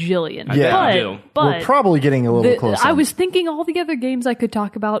a bajillion. Yeah. but, You do. but We're probably getting a little close. I was thinking all the other games I could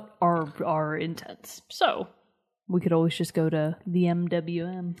talk about are intense. So we could always just go to the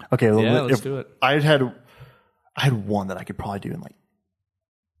MWM. Okay. Well, Yeah, let's if do it. I had one that I could probably do in like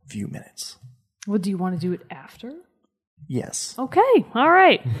a few minutes. Well, do you want to do it after? Yes. Okay. All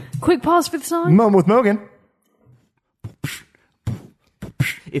right. Quick pause for the song. Moment with Mogan.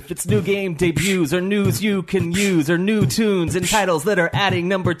 If it's new game debuts or news you can use or new tunes and titles that are adding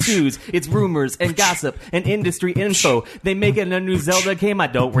number twos, it's rumors and gossip and industry info. They making a new Zelda game? I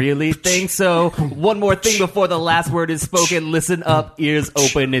don't really think so. One more thing before the last word is spoken. Listen up, ears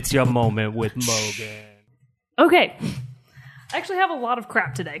open. It's your moment with Mogan. Okay. I actually have a lot of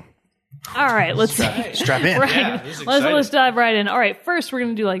crap today. All right, let's Strap in. right. Yeah, this is let's exciting. dive right in. All right, first we're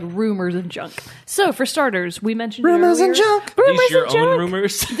going to do like rumors and junk. So for starters, we mentioned Rumors and earlier- junk. Rumors These your and junk. own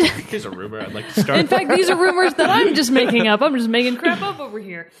rumors? Here's a rumor I'd like to start. In fact, these are rumors that I'm just making up. I'm just making crap up over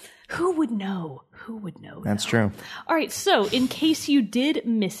here. Who would know? Who would know? That's true. All right, so in case you did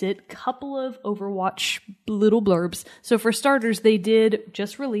miss it, couple of Overwatch little blurbs. So for starters, they did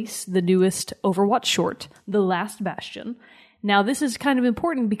just release the newest Overwatch short, The Last Bastion. Now, this is kind of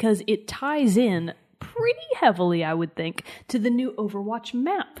important because it ties in pretty heavily, I would think, to the new Overwatch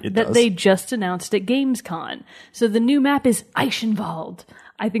map It that does. they just announced at Gamescom. So the new map is Eichenwald.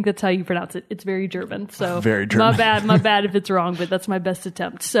 I think that's how you pronounce it. It's very German. So Very German. my bad if it's wrong, but that's my best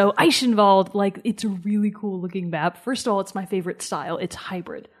attempt. So Eichenwald, like, it's a really cool looking map. First of all, it's my favorite style. It's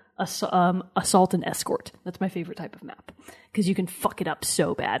hybrid. Assault and escort. That's my favorite type of map. Because you can fuck it up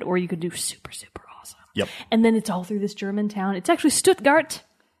so bad, or you can do super, super awesome. Yep. And then it's all through this German town. It's actually Stuttgart.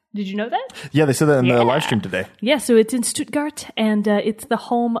 Did you know that? Yeah, they said that in the Yeah. live stream today. Yeah, so it's in Stuttgart, and it's the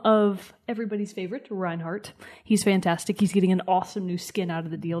home of everybody's favorite, Reinhardt. He's fantastic. He's getting an awesome new skin out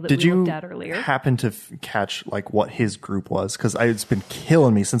of the deal that Did we you looked at earlier. happen to catch like what his group was? Because it's been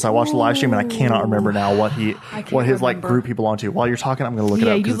killing me since I watched the live stream, and I cannot remember now what his like remember. group he belonged to. While you're talking, I'm going to look it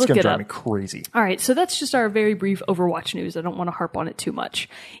Yeah, up you because it's look going to it drive up. me crazy. All right, so that's just our very brief Overwatch news. I don't want to harp on it too much.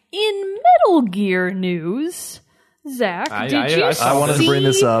 In Metal Gear news, Zach, did you I wanted to see bring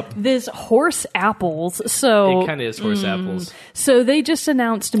this up. This horse apples? So It kind of is horse apples. So they just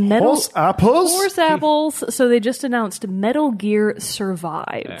announced Horse apples? Horse apples. So they just announced Metal Gear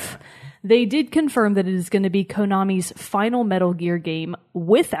Survive. They did confirm that it is going to be Konami's final Metal Gear game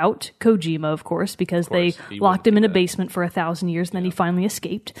without Kojima, of course, because they he locked wouldn't him in do a that. basement for 1,000 years, and then he finally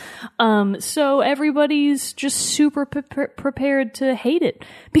escaped. So everybody's just super prepared to hate it.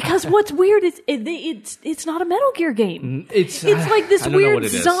 Because what's weird is it's not a Metal Gear game. It's Like this I don't know weird what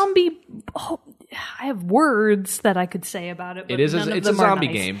it is. zombie. Oh, I have words that I could say about it. But It is. none of It's a them are zombie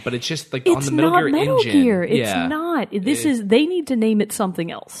nice. game, but it's just like It's on the Metal not Gear Metal engine. Gear. It's Yeah. not. They need to name it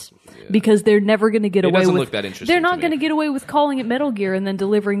something else because they're never going to get away doesn't with. look that interesting They're to not me. going to get away with calling it Metal Gear and then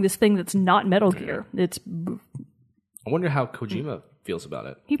delivering this thing that's not Metal Gear. It's I wonder how Kojima feels about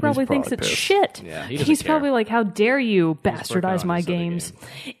it. he probably thinks probably it's pissed. shit. Yeah, he doesn't He's care. probably like, "How dare you working bastardize on my his other games?"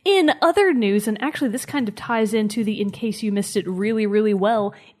 In other news, and actually this kind of ties into the "in case you missed it" really, really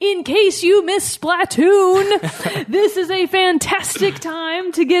well. In case you missed Splatoon, this is a fantastic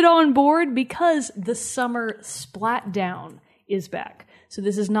time to get on board because the summer Splatdown is back. So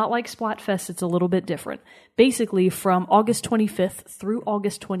this is not like Splatfest, it's a little bit different. Basically, from August 25th through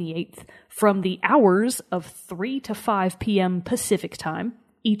August 28th, from the hours of 3 to 5 p.m. Pacific time,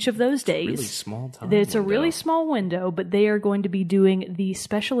 each of those days. Really small time. It's a window. really small window, but they are going to be doing the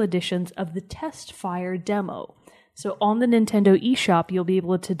special editions of the Testfire demo. So on the Nintendo eShop, you'll be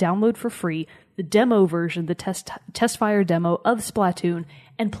able to download for free the demo version, the Testfire demo of Splatoon,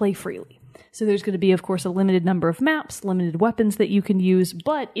 and play freely. So there's going to be, of course, a limited number of maps, limited weapons that you can use,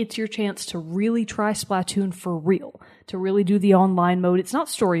 but it's your chance to really try Splatoon for real, to really do the online mode. It's not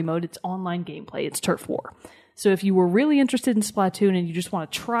story mode, it's online gameplay, it's Turf War. So if you were really interested in Splatoon and you just want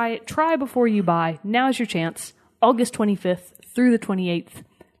to try before you buy, now's your chance. August 25th through the 28th.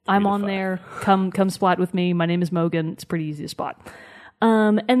 I'm on there. Come splat with me. My name is Mogan. It's pretty easy to spot.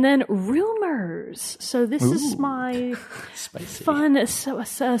 And then rumors. So this is my fun.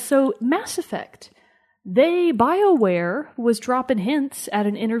 So Mass Effect. BioWare was dropping hints at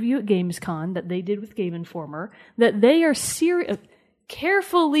an interview at Gamescom that they did with Game Informer that they are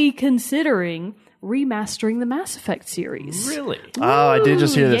carefully considering remastering the Mass Effect series. Really? Oh, I did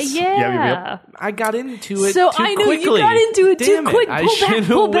just hear this. Yeah. Yep. I got into it So too I know quickly. you got into it Damn too quick. I Pull back, should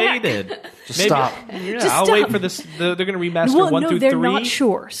pull have back. waited. Stop. Yeah, Just I'll stop. wait for this. They're going to remaster Well, 1 no, through they're 3. not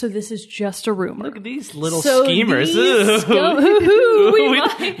sure. So this is just a rumor. Look at these little So schemers. these Ooh. go-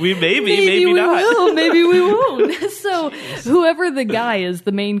 we maybe we not. will, maybe we won't. So whoever the guy is,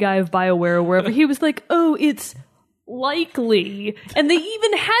 the main guy of BioWare or wherever, he was like, "Oh, it's likely," and they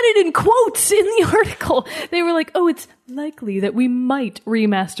even had it in quotes in the article. They were like, "Oh, it's likely that we might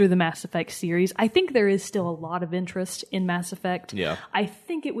remaster the Mass Effect series." I think there is still a lot of interest in Mass Effect. Yeah. I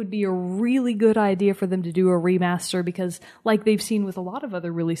think it would be a really good idea for them to do a remaster because, like they've seen with a lot of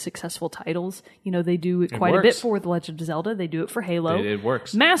other really successful titles, they do it quite a bit works. for The Legend of Zelda. They do it for Halo. It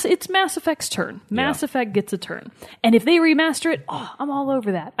works. It's Mass Effect's turn. Mass Effect gets a turn. And if they remaster it, I'm all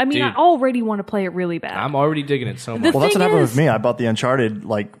over that. I mean, Dude. I already want to play it really bad. I'm already digging it so much. The Well, that's thing what happened is- with me. I bought the Uncharted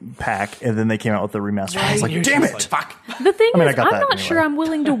pack, and then they came out with the remaster. I was like, You're damn just it! like, fuck. The thing I is, got I'm that not anyway. sure I'm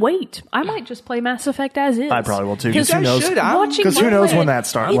willing to wait. I might just play Mass Effect as is. I probably will too. Because Because who knows? should. I'm- watching Because who my knows way, when that's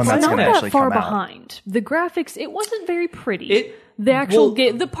it's going to not actually that far come out. behind. The graphics, it wasn't very pretty. It- the actual well-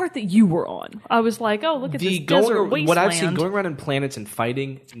 game, the part that you were on, I was like, oh, look at this desert wasteland. What I've seen going around in planets and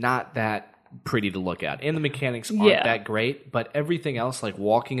fighting, not that pretty to look at, and the mechanics aren't Yeah. that great. But everything else, like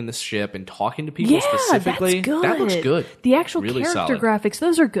walking in the ship and talking to people Yeah, specifically, that's good. that looks good. The actual Really character solid. graphics,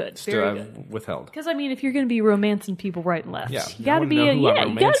 those are good. Still, Very I've good. withheld. Because I mean, if you're going to be romancing people right and left, Yeah, you got to I be wanna know who I'm you got to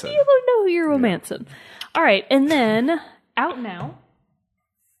be romancing. able to know who you're romancing. All right, and then out now.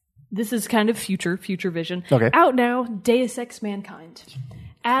 This is kind of future vision. Okay. Out now, Deus Ex Mankind.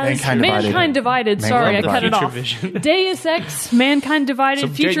 As Mankind Divided. Sorry, I Mankind cut it Divided. off. Future Vision. Deus Ex Mankind Divided. So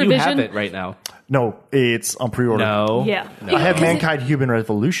Future you Vision. have it right now. No, it's on pre-order. No. Yeah. No. I have Because Mankind Human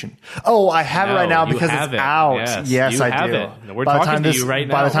Revolution. Oh, I have it right now you because have it's it. out. Yes, you I have do. it. We're By the talking time to this, you right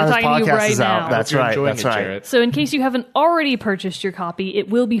By now. the time this We're talking to you podcast right is out, now. that's You're right. enjoying That's it, right. Jarrett. So in case you haven't already purchased your copy, it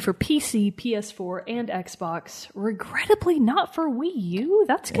will be for PC, PS4, and Xbox. Regrettably not for Wii U.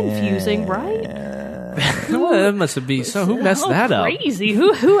 That's confusing, right? Well, that must be so. Who messed that up? Crazy.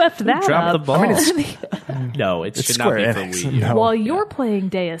 Who effed that Dropped up? the ball. I mean, it's, No, it it's should not Square be for Enix. Wii U. No. While you're playing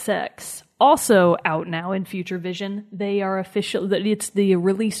Deus Ex, also out now in Future Vision, they are official. It's the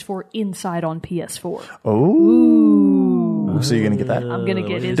release for Inside on PS4. oh. So you're going to get that? I'm gonna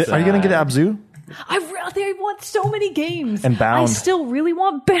get is Inside. Are you going to get Abzu? I want so many games. And Bound. I still really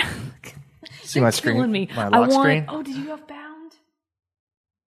want Bound. See my screen? Killing me. My I lock want. screen? Oh, did you have Bound?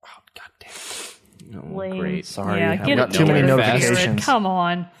 God damn. Oh, Lame. great. Sorry. Yeah, I've get got it too many together, Jared. notifications. Come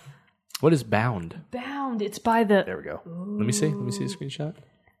on, What is Bound? Bound. It's by the. There we go. Let me see. Let me see a screenshot.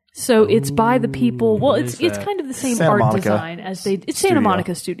 So it's by the people. Well, it's that? kind of the same Santa art Monica design as they. It's Santa Studio.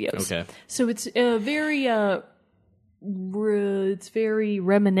 Monica Studios. Okay. So it's very. It's very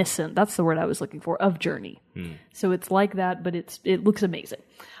reminiscent. That's the word I was looking for of Journey. So it's like that, but it looks amazing.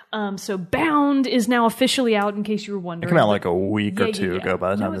 So Bound is now officially out. In case you were wondering, It came out like a week or two ago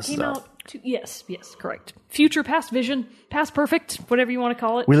by the time no, this it is came out. out. Yes, correct. Future, past vision, past perfect, whatever you want to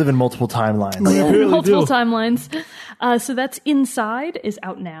call it. We live in multiple timelines. Multiple timelines. So that's Inside is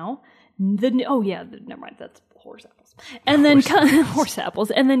out now. Never mind. That's horse apples. And then horse apples.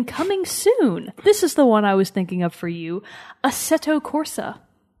 And then coming soon. This is the one I was thinking of for you. Assetto Corsa,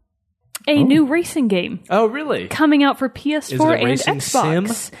 a new racing game Oh, really? coming out for PS4 Is it a and racing Xbox.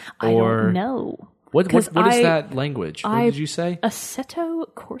 sim, I or- don't know. What 'Cause is that language? What did you say? Assetto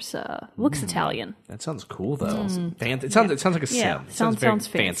Corsa looks Italian. That sounds cool though. It sounds like a sim. Yeah, It sounds very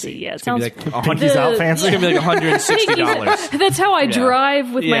fancy. Yeah, it it's gonna sounds- be like Pinky's out fancy. It's gonna be like $160. That's how I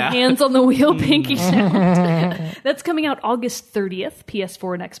drive with my Yeah. hands on the wheel, pinky sound. That's coming out August 30th,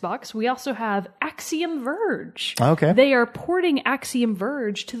 PS4 and Xbox. We also have Axiom Verge. Okay. They are porting Axiom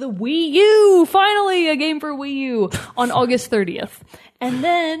Verge to the Wii U. Finally, a game for Wii U on August 30th. And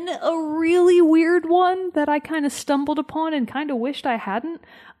then a really weird one that I kind of stumbled upon and kind of wished I hadn't.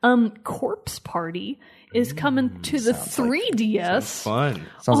 Corpse Party is coming to the 3DS. Fun.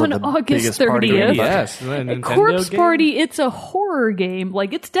 Sounds on like the August biggest party in the 30th. budget. Yes. A Nintendo Corpse game? Party, it's a horror game.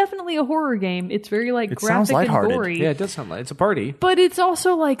 Like, it's definitely a horror game. It's very, like, sounds graphic and lighthearted. gory. Yeah, it does sound like it's a party. But it's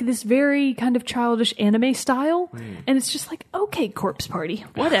also, like, this very kind of childish anime style. And it's just like, okay, Corpse Party.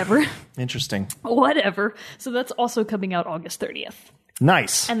 Whatever. Interesting. Whatever. So that's also coming out August 30th.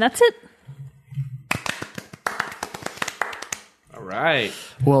 Nice. And that's it. All right.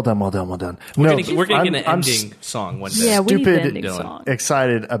 Well done, well done, well done. We're gonna get an I'm ending song one day. Yeah, we need the stupid ending Dylan. song.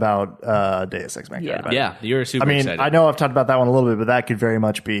 excited about Deus Ex Mankind. Yeah. about it. Yeah, you're super I mean, excited. I know I've talked about that one a little bit, but that could very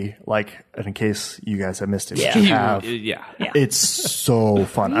much be like, in case you guys have missed it, Yeah. which you have. Yeah. It's so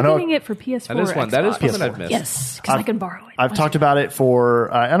fun. I I'm know getting it for PS4 That is or one. That is Xbox. one that I've missed. Yes, because I can borrow it. I've talked about it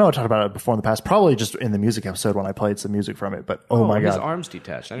for. I know I talked about it before in the past, probably just in the music episode when I played some music from it. But oh my His god, arms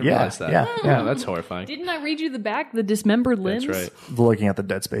detached. I didn't Yeah, realize that. yeah. That's horrifying. Didn't I read you the back, the dismembered limbs? That's right. looking at the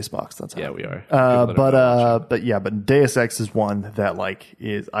Dead Space box. That's how. Yeah, we are. People that are But Deus Ex is one that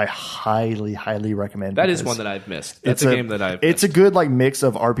I highly recommend. That is because one that I've missed. That's a game that I've It's a good like mix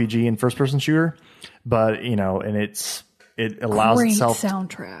of RPG and first person shooter, but and it allows Great itself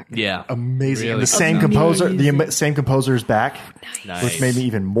soundtrack. yeah. amazing. Really And the good same sound. composer, Amazing. same composer is back, Nice. which made me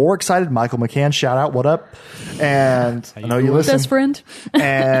even more excited. Michael McCann, shout out, what up? And I know you listen. Best friend.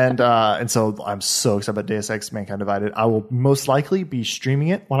 and so I'm so excited about Deus Ex: Mankind Divided. I will most likely be streaming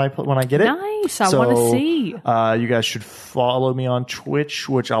it when I get it. Nice. I So, wanna see. You guys should follow me on Twitch,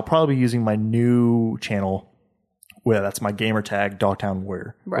 which I'll probably be using my new channel. Well, that's my gamer tag, Dogtown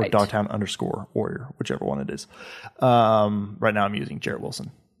Warrior, or Right. Dogtown_Warrior, whichever one it is. Right now, I'm using Jarrett Wilson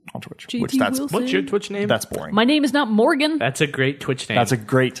on Twitch, which JT that's Wilson. What's your Twitch name? that's boring. My name is not Morgan. That's a great Twitch name. That's a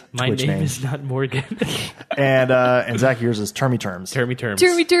great My Twitch name name. is not Morgan. And Zach, yours is Termy Terms. Termy terms.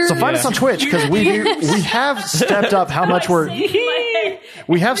 Jeremy Turner. So find us on Twitch because we have stepped up how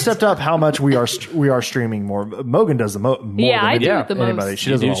much we are streaming more. Mogan does the more Yeah, I than do it the most. anybody. She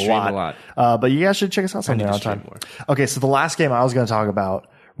You does do it a stream a lot. lot. But you guys should check us out sometime. to stream more. Okay, so the last game I was going to talk about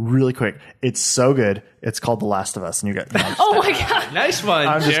really quick. It's so good. It's called The Last of Us, and you got. Oh my god. Nice one,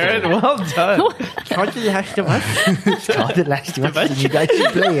 I'm just Jared. kidding. Well done. called The Last of Us. It's called The Last of Us, and you guys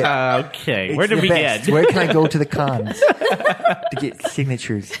should play it. Okay, where It's did the we best. get? Where can I go to the cons to get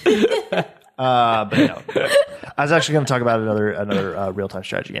signatures? But no, I was actually going to talk about another real time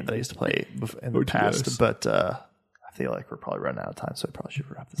strategy game that I used to play in the past, yes. but I feel like we're probably running out of time, so I probably should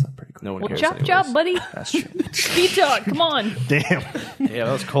wrap this up pretty quick. No one Well, cares. chop anyways. chop, buddy. That's true. Speed talk. Come on. Damn. Yeah,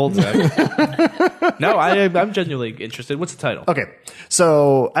 that was cold, Zach. No, I'm genuinely interested. What's the title? Okay,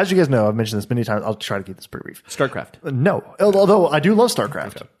 so as you guys know, I've mentioned this many times. I'll try to keep this pretty brief. StarCraft. No, although I do love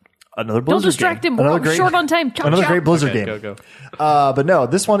StarCraft. Another Blizzard Don't distract game. him. We're Another all short on time. Chop, another chop. great Blizzard Okay, game. go. But no,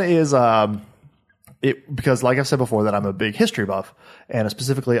 this one is because, like I've said before, that I'm a big history buff, and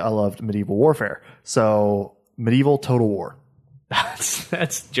specifically, I loved medieval warfare. So, medieval Total War.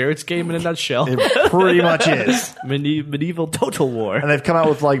 That's Jared's game in a nutshell. It pretty much is. Medieval Total War. And they've come out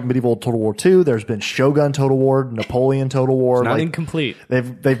with like medieval Total War 2. There's been Shogun Total War, Napoleon Total War. Not like, incomplete.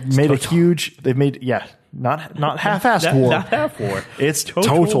 They've made a huge. They've made not half-assed war. Not half war. It's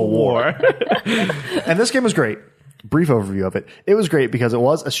total war. And this game was great. Brief overview of it. It was great because it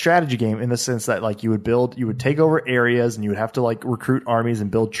was a strategy game in the sense that like you would take over areas and you would have to like recruit armies and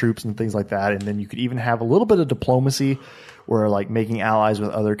build troops and things like that. And then you could even have a little bit of diplomacy where like making allies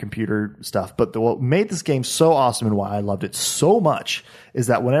with other computer stuff. But what made this game so awesome and why I loved it so much is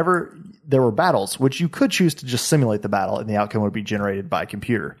that whenever there were battles, which you could choose to just simulate the battle and the outcome would be generated by a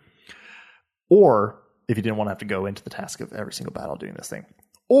computer. Or if you didn't want to have to go into the task of every single battle doing this thing.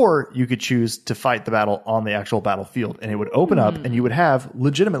 Or you could choose to fight the battle on the actual battlefield and it would open up and you would have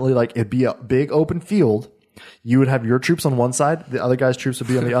legitimately like it'd be a big open field. You would have your troops on one side, the other guy's troops would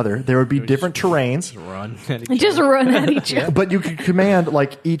be on the other. There would be different terrains, Run. Just run at each other. but you could command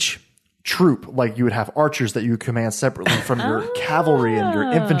like each troop, like you would have archers that you would command separately from your cavalry and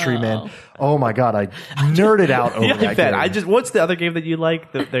your infantrymen. Oh my god, I nerded out over Yeah, that I bet. game. What's the other game that you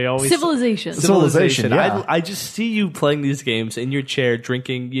like that they always Civilization. Civilization, yeah. I just see you playing these games in your chair,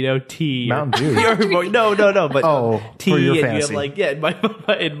 drinking, tea, Mountain Dew. No, but Oh, tea, for your and you fantasy.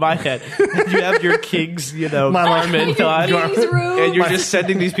 have in my head, you have your king's, armament Your on, king's room. and you're just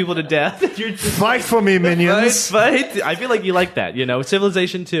sending these people to death. You're just Fight for me, minions. fight. I feel like you like that.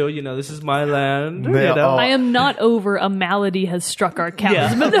 Civilization 2. This is my land. Yeah, oh. I am not over a malady has struck our cows.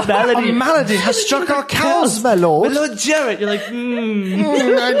 Yeah, A malady has struck our cows, my lord. Lord Jarrett, you're like,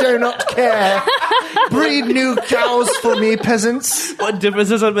 I do not care. Breed new cows for me, peasants. what difference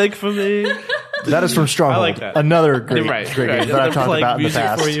does it make for me? That is from Stronghold. I like that. Another great, Right. great game that I've I'm talked playing about in the music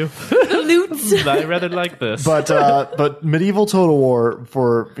past. for you. Loots. I rather like this. But medieval Total War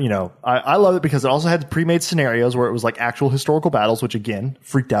I love it because it also had pre-made scenarios where it was like actual historical battles, which again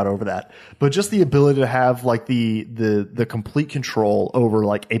freaked out over that. But just the ability to have like the complete control over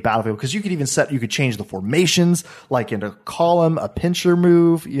like a battlefield because you could change the formations like into column, a pincer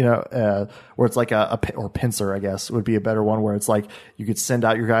move, where it's like or pincer, I guess would be a better one where it's like you could send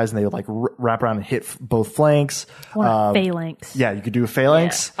out your guys and they would like wrap around and hit both flanks. Or phalanx. Yeah, you could do a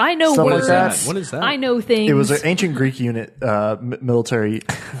phalanx. I know stuff words. like that. What is that? I know things. It was an ancient Greek unit, military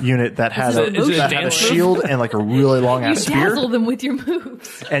unit that had Is it a that had a dance move? shield and like a really long you ass spear. dazzle them with your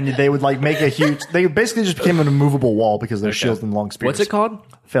moves. And they would like make a huge. They basically just became an immovable wall because of their shields and long spears. What's it called?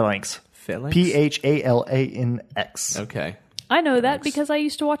 Phalanx. Phalanx? PHALANX. Okay. I know that because I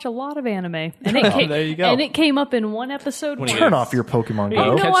used to watch a lot of anime, and it there you go. And it came up in one episode. When you Turn off your Pokemon Oh,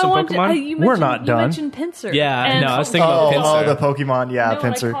 Go. No, catch I some wanted. Pokemon? You We're mentioned- not done. You mentioned Pinsir. Yeah, And no, I was thinking about Pinsir. Oh, the Pokemon, yeah, No, and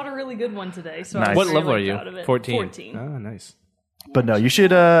I Pinsir. caught a really good one today. So Nice. I'm What very, level are you? proud of it. 14. 14. Oh, nice. But no, you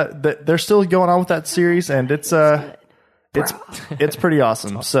should. They're still going on with that series, and it's pretty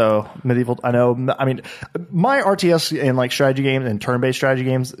awesome. So medieval. I know. I mean, my RTS and like strategy games and turn-based strategy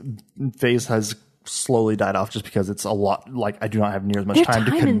games phase has slowly died off just because it's a lot. Like I do not have near as much They're time to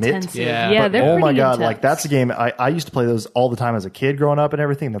time commit. intensive. Yeah, Yeah, but they're Oh my pretty god! intense. Like that's a game I used to play those all the time as a kid growing up and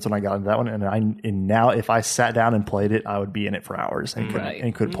everything. That's when I got into that one, and now if I sat down and played it, I would be in it for hours and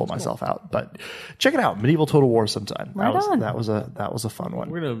couldn't pull myself out. But check it out, Medieval Total War sometime. Right on. That was a fun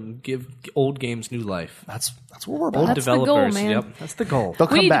one. We're gonna give old games new life. That's what we're about. Old That's the goal, developers. man. Yep, that's the goal. They'll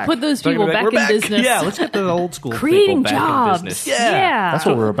We come need back. to put those people back We're in business. Yeah, let's get the old school Creating people back jobs. in business. Yeah. That's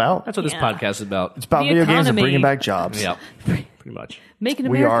what we're about. That's what this Yeah. podcast is about. It's about The video games and economy. bringing back jobs. Yep, pretty much. Making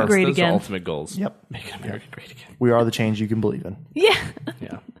We America are- great Those are again. ultimate goals. Yep. Making America great again. We are the change you can believe in. Yeah.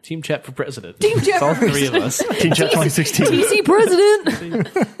 Yeah. Team Chat for president. Team Chat It's all for three of us. Team Chat 2016. TC president.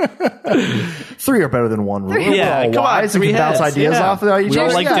 3 are better than 1. We're Yeah, all come on, wise and 3 can bounce heads. ideas Yeah. off of each We all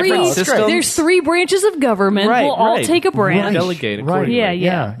other. like Yeah, different no, it's great. systems. There's 3 branches of government. Right, we'll all right. take a branch. Delegate Right. accordingly.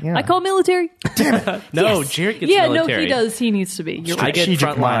 Yeah, Yeah. I call military. No, Yes. Jared gets Yeah, military. no, he does. He needs to be. You're I right. get Strategic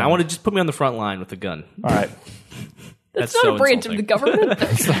front line. mind. I want to just put me on the front line with the gun. All right. That's so not a branch insulting. of the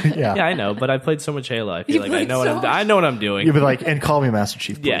government. Yeah. Yeah, I know, but I played so much Halo. I feel You like I played know so what much. I know what I'm doing. You'll be like, and call me Master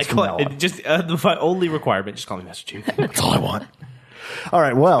Chief. Please, Yeah, from now on. just my only requirement. Just call me Master Chief. That's all I want. All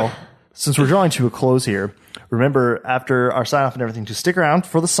right. Well, since we're drawing to a close here, remember after our sign off and everything to stick around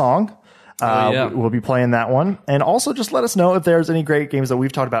for the song. yeah. We'll be playing that one. And also just let us know if there's any great games that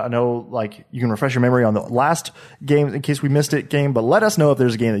we've talked about. I know like you can refresh your memory on the last game in case we missed it game, but let us know if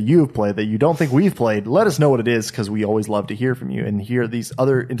there's a game that you've played that you don't think we've played. Let us know what it is because we always love to hear from you and hear these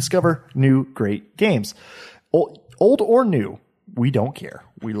other and discover new great games. Old or new, we don't care.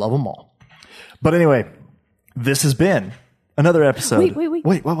 We love them all. But anyway, this has been another episode.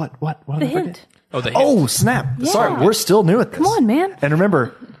 Wait. What? The hint. Oh, the Oh, snap. Yeah. Sorry, we're still new at this. Come on, man. And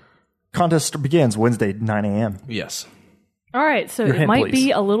remember, contest begins Wednesday, 9 a.m. Yes. All right, so Your it hint, might please.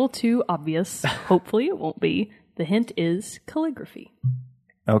 be a little too obvious. Hopefully it won't be. The hint is calligraphy.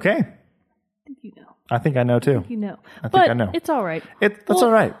 Okay. I think you know. I think I know too. You know. I think but I know. it's all right. That's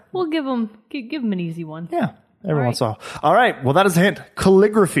all right. We'll give them an easy one. Yeah. Every All once in a while. All right. Well, that is a hint.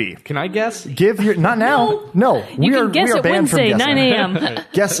 Calligraphy. Can I guess? Give your, not now. No. You can guess it banned from Wednesday, guessing. 9 a.m.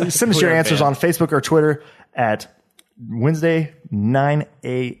 Guess, send us your We are answers banned. on Facebook or Twitter at Wednesday, 9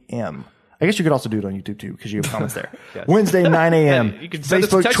 a.m. I guess you could also do it on YouTube too because you have comments there. Wednesday, 9 a.m. You can send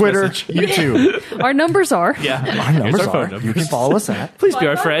us a Facebook, text Twitter, message. YouTube. Our numbers are. Yeah. Our numbers Here's our phone are. numbers. You can follow us at. Please be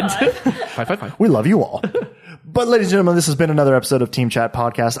our friend. 555. We love you all. But ladies and gentlemen, this has been another episode of Team Chat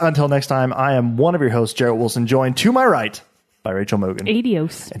Podcast. Until next time, I am one of your hosts, Jarrett Wilson, joined to my right by Rachel Mogan.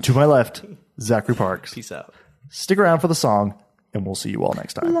 Adios. And to my left, Zachary Parks. Peace out. Stick around for the song, and we'll see you all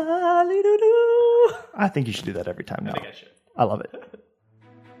next time. I think you should do that every time now. I think I should. I love it.